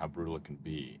rush, how brutal it can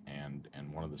be, and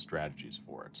one of the strategies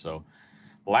for it. So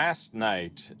last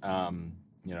night, I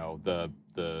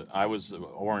was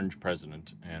Orange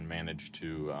president and managed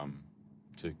to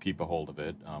keep a hold of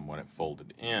it when it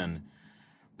folded in.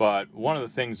 But one of the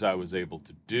things I was able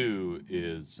to do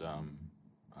is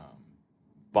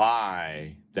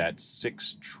buy that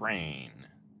 6 train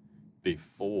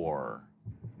before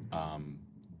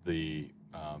the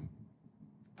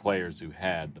players who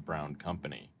had the Brown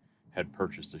Company had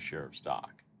purchased a share of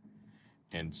stock.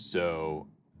 And so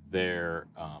there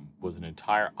was an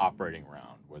entire operating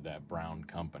round where that Brown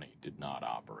Company did not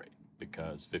operate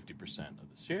because 50%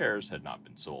 of the shares had not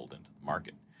been sold into the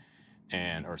market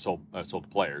or sold to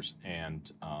players.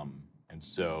 And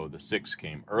so the 6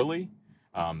 came early.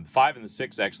 5 and the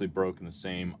 6 actually broke in the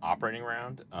same operating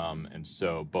round. And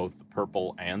so both the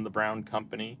Purple and the Brown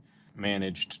Company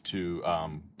managed to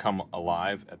come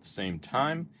alive at the same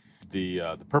time.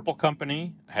 The Purple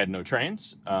Company had no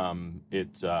trains.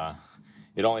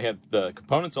 It only had the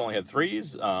components only had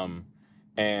 3s,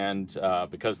 and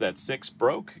because that 6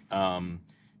 broke,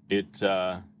 it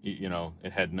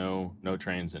had no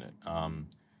trains in it.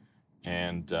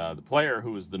 And the player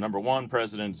who was the number 1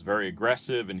 president is very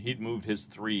aggressive, and he'd moved his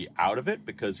 3 out of it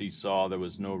because he saw there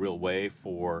was no real way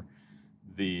for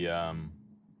the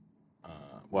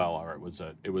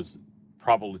it was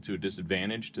probably to a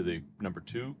disadvantage to the number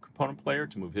 2 component player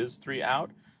to move his 3 out.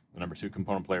 The number 2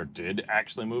 component player did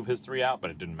actually move his 3 out,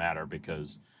 but it didn't matter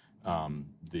because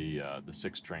the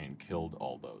 6 train killed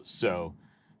all those. So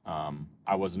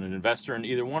I wasn't an investor in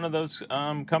either one of those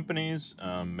companies.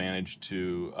 Managed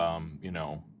to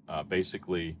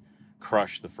basically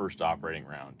crush the first operating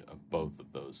round of both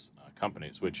of those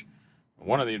companies, which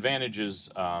one of the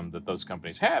advantages that those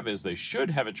companies have is they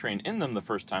should have a train in them the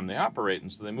first time they operate,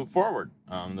 and so they move forward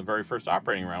the very first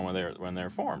operating round when they're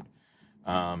formed.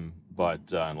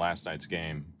 But in last night's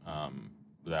game,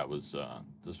 this was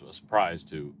a surprise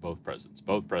to both presidents.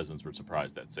 Both presidents were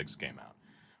surprised that 6 came out.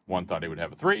 One thought he would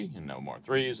have a 3 and no more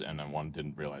 3s, and then one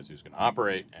didn't realize he was going to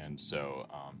operate, and so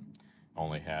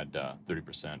only had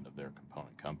 30% of their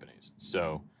component companies.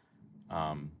 So,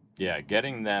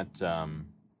 getting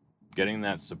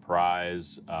that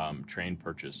surprise train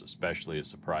purchase, especially a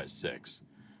surprise 6,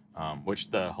 which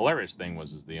the hilarious thing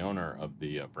is the owner of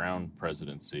the Brown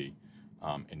presidency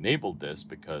enabled this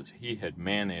because he had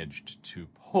managed to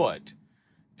put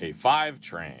a 5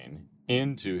 train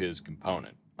into his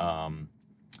component.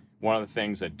 One of the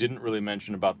things I didn't really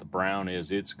mention about the Brown is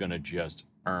it's going to just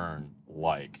earn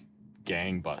like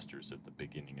gangbusters at the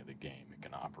beginning of the game. It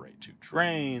can operate 2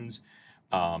 trains,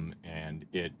 and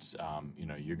it's,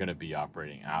 you're going to be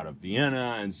operating out of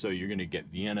Vienna, and so you're going to get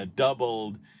Vienna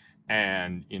doubled,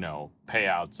 and,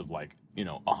 payouts of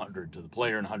 100 to the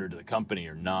player and 100 to the company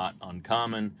are not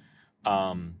uncommon.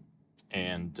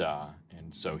 And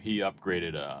so he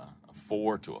upgraded a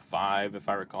 4 to a 5, if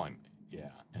I recall. Yeah,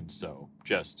 and so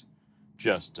just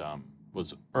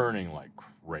was earning like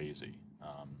crazy.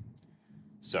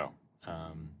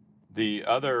 The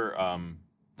other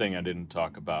thing I didn't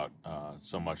talk about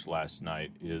so much last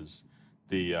night is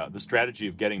the strategy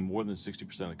of getting more than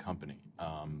 60% of the company.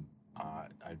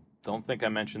 I don't think I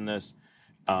mentioned this.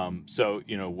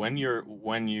 When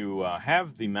you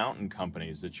have the mountain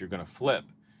companies that you're going to flip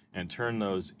and turn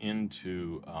those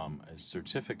into a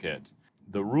certificate,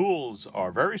 the rules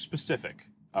are very specific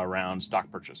around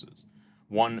stock purchases.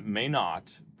 One may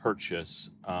not purchase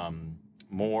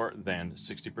more than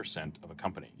 60% of a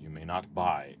company. You may not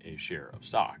buy a share of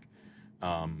stock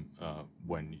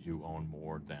when you own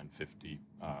more than 50.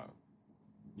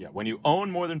 When you own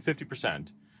more than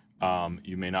 50%,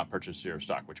 you may not purchase a share of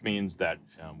stock, which means that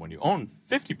when you own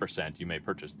 50%, you may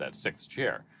purchase that 6th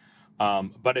share.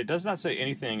 But it does not say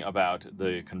anything about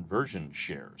the conversion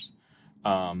shares.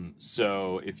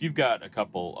 So if you've got a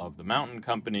couple of the mountain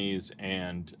companies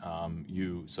and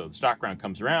so the stock round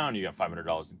comes around, you got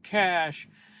 $500 in cash,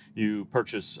 you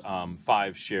purchase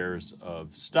 5 shares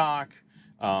of stock,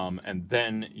 And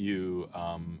then you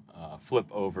flip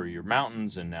over your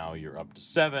mountains, and now you're up to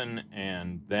 7.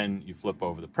 And then you flip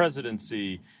over the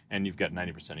presidency, and you've got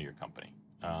 90% of your company.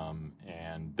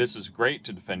 And this is great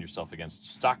to defend yourself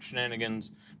against stock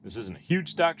shenanigans. This isn't a huge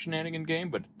stock shenanigan game,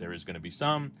 but there is going to be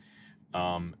some.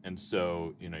 And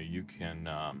so, you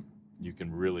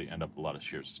can really end up with a lot of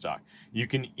shares of stock. You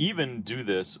can even do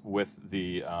this with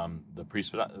the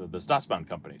Staatsbahn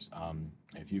companies.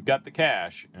 If you've got the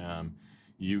cash,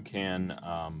 you can,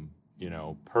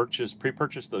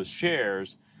 pre-purchase those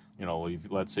shares.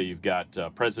 Let's say you've got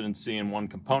presidency in one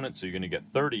component, so you're going to get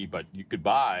 30, but you could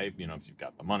buy, if you've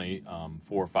got the money, 4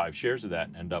 or 5 shares of that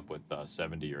and end up with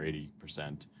 70 or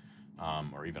 80%,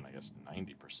 or even, I guess,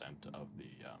 90% of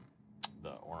the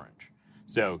orange.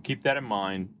 So keep that in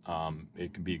mind.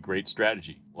 It can be a great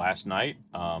strategy. Last night,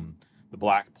 the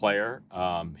black player,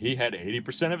 he had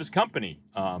 80% of his company.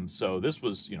 So this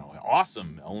was,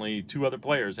 awesome. Only 2 other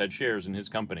players had shares in his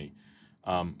company.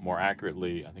 More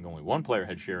accurately, I think only 1 player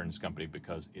had share in his company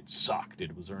because it sucked.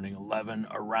 It was earning 11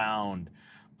 a round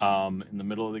in the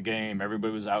middle of the game.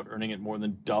 Everybody was out earning it more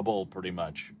than double, pretty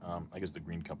much. I guess the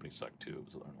green company sucked too. It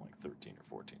was earning like 13 or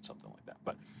 14, something like that.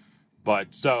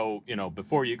 But so,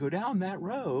 before you go down that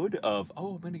road of,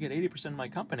 I'm going to get 80% of my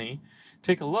company,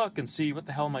 take a look and see what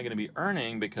the hell am I going to be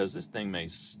earning, because this thing may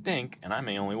stink and I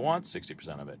may only want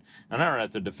 60% of it. And I don't have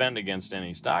to defend against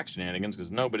any stock shenanigans because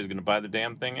nobody's going to buy the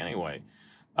damn thing anyway.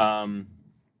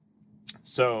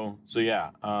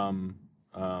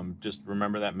 Just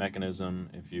remember that mechanism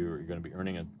if you're going to be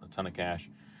earning a ton of cash.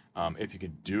 If you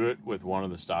could do it with one of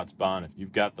the Staatsbahn, if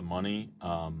you've got the money,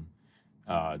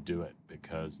 do it,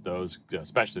 because those,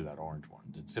 especially that orange one,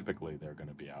 typically they're going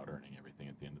to be out earning everything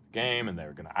at the end of the game, and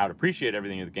they're going to out appreciate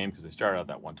everything in the game because they start out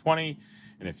that 120.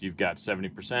 And if you've got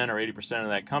 70% or 80% of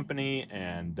that company,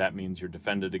 and that means you're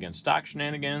defended against stock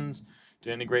shenanigans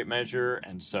to any great measure,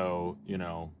 and so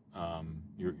you're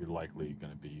likely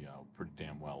going to be pretty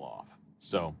damn well off.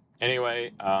 So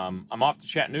anyway, I'm off to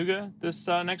Chattanooga this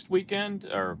next weekend,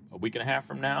 or a week and a half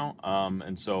from now,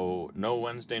 and so no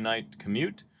Wednesday night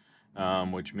commute.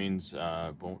 Which means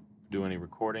won't do any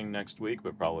recording next week,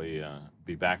 but probably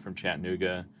be back from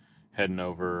Chattanooga, heading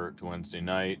over to Wednesday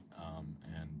night,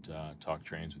 and talk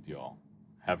trains with you all.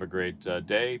 Have a great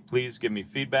day. Please give me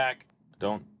feedback. I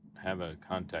don't have a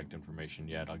contact information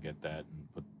yet. I'll get that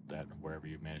and put that wherever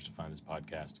you manage to find this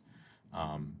podcast.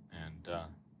 And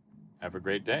have a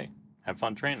great day. Have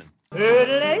fun training.